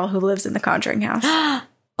the girl who lives in the Conjuring house.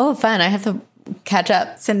 Oh, fun. I have to catch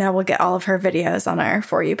up. So now we'll get all of her videos on our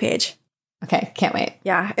For You page. Okay. Can't wait.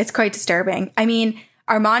 Yeah. It's quite disturbing. I mean,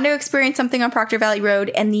 Armando experienced something on Proctor Valley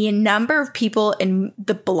Road, and the number of people in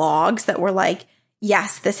the blogs that were like,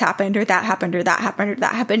 yes, this happened, or that happened, or that happened, or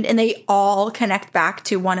that happened. And they all connect back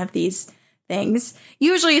to one of these things.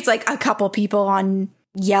 Usually it's like a couple people on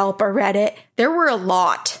Yelp or Reddit. There were a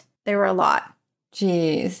lot.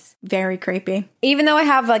 Jeez. Very creepy. Even though I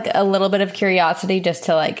have like a little bit of curiosity just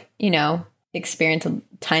to like, experience a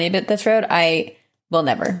tiny bit this road, I will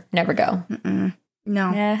never go. Mm-mm.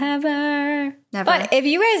 No. Never. But if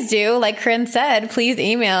you guys do, like Corinne said, please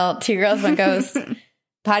email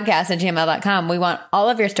twogirlsoneghostpodcast@gmail.com. We want all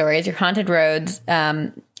of your stories, your haunted roads.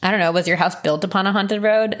 I don't know, was your house built upon a haunted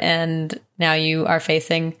road and now you are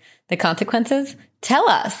facing the consequences? Tell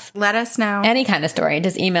us. Let us know. Any kind of story.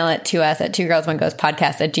 Just email it to us at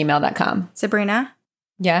twogirlsoneghostpodcast@gmail.com. Sabrina?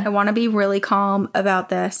 Yeah? I want to be really calm about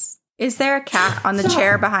this. Is there a cat on the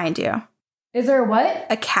chair behind you? Is there what?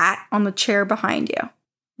 A cat on the chair behind you.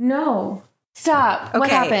 No. Stop. Okay, what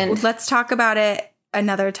happened? Let's talk about it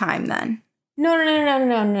another time then.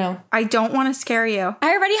 No. I don't want to scare you.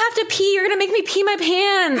 I already have to pee. You're going to make me pee my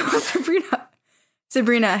pants.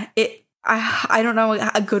 Sabrina, I don't know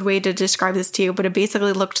a good way to describe this to you, but it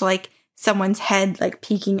basically looked like someone's head like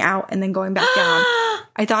peeking out and then going back down.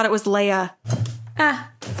 I thought it was Leia.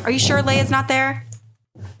 Are you sure Leia's not there?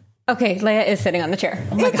 Okay, Leia is sitting on the chair.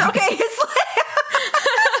 Oh my God. Okay, it's Leia.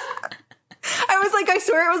 I was like, I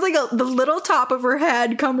swear it was like the little top of her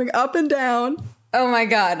head coming up and down. Oh my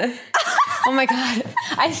God. Oh my God.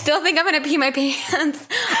 I still think I'm going to pee my pants.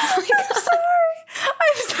 Oh my God.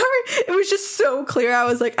 I'm sorry. It was just so clear. I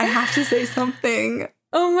was like, I have to say something.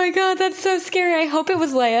 Oh my God. That's so scary. I hope it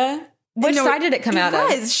was Leia. Which side did it come out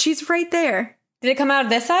of? It was. She's right there. Did it come out of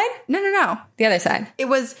this side? No. The other side. It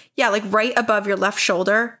was, yeah, like right above your left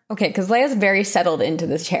shoulder. Okay, because Leia's very settled into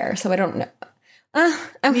this chair, so I don't know.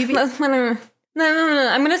 Maybe. No.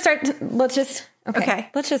 I'm going to start. Let's just continue.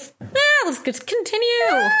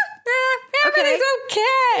 Everything's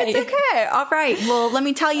okay. It's okay. All right. Well, let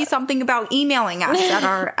me tell you something about emailing us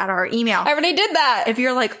at our email. I already did that. If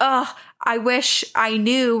you're like, oh, I wish I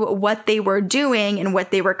knew what they were doing and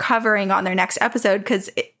what they were covering on their next episode, because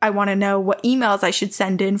I want to know what emails I should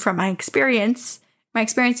send in from my experiences.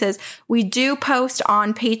 We do post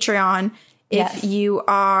on Patreon. If you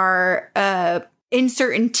are in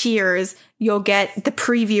certain tiers, you'll get the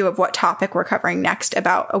preview of what topic we're covering next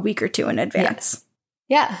about a week or two in advance.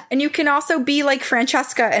 Yeah. And you can also be like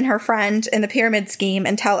Francesca and her friend in the pyramid scheme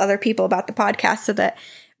and tell other people about the podcast so that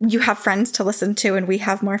you have friends to listen to and we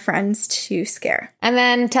have more friends to scare. And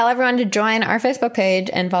then tell everyone to join our Facebook page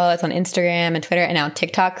and follow us on Instagram and Twitter and now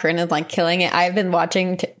TikTok. Corinne is like killing it. I've been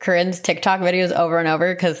watching Corinne's TikTok videos over and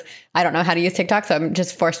over because I don't know how to use TikTok. So I'm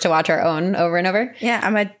just forced to watch our own over and over. Yeah,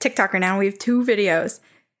 I'm a TikToker now. We have 2 videos.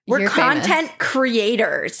 We're content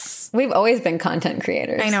creators. We've always been content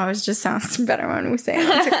creators. I know. It just sounds better when we say it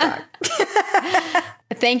on TikTok.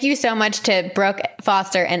 Thank you so much to Brooke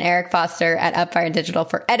Foster and Eric Foster at Upfire Digital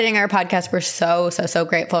for editing our podcast. We're so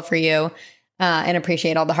grateful for you and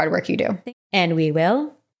appreciate all the hard work you do. And we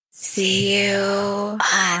will see you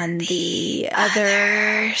on the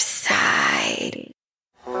other side.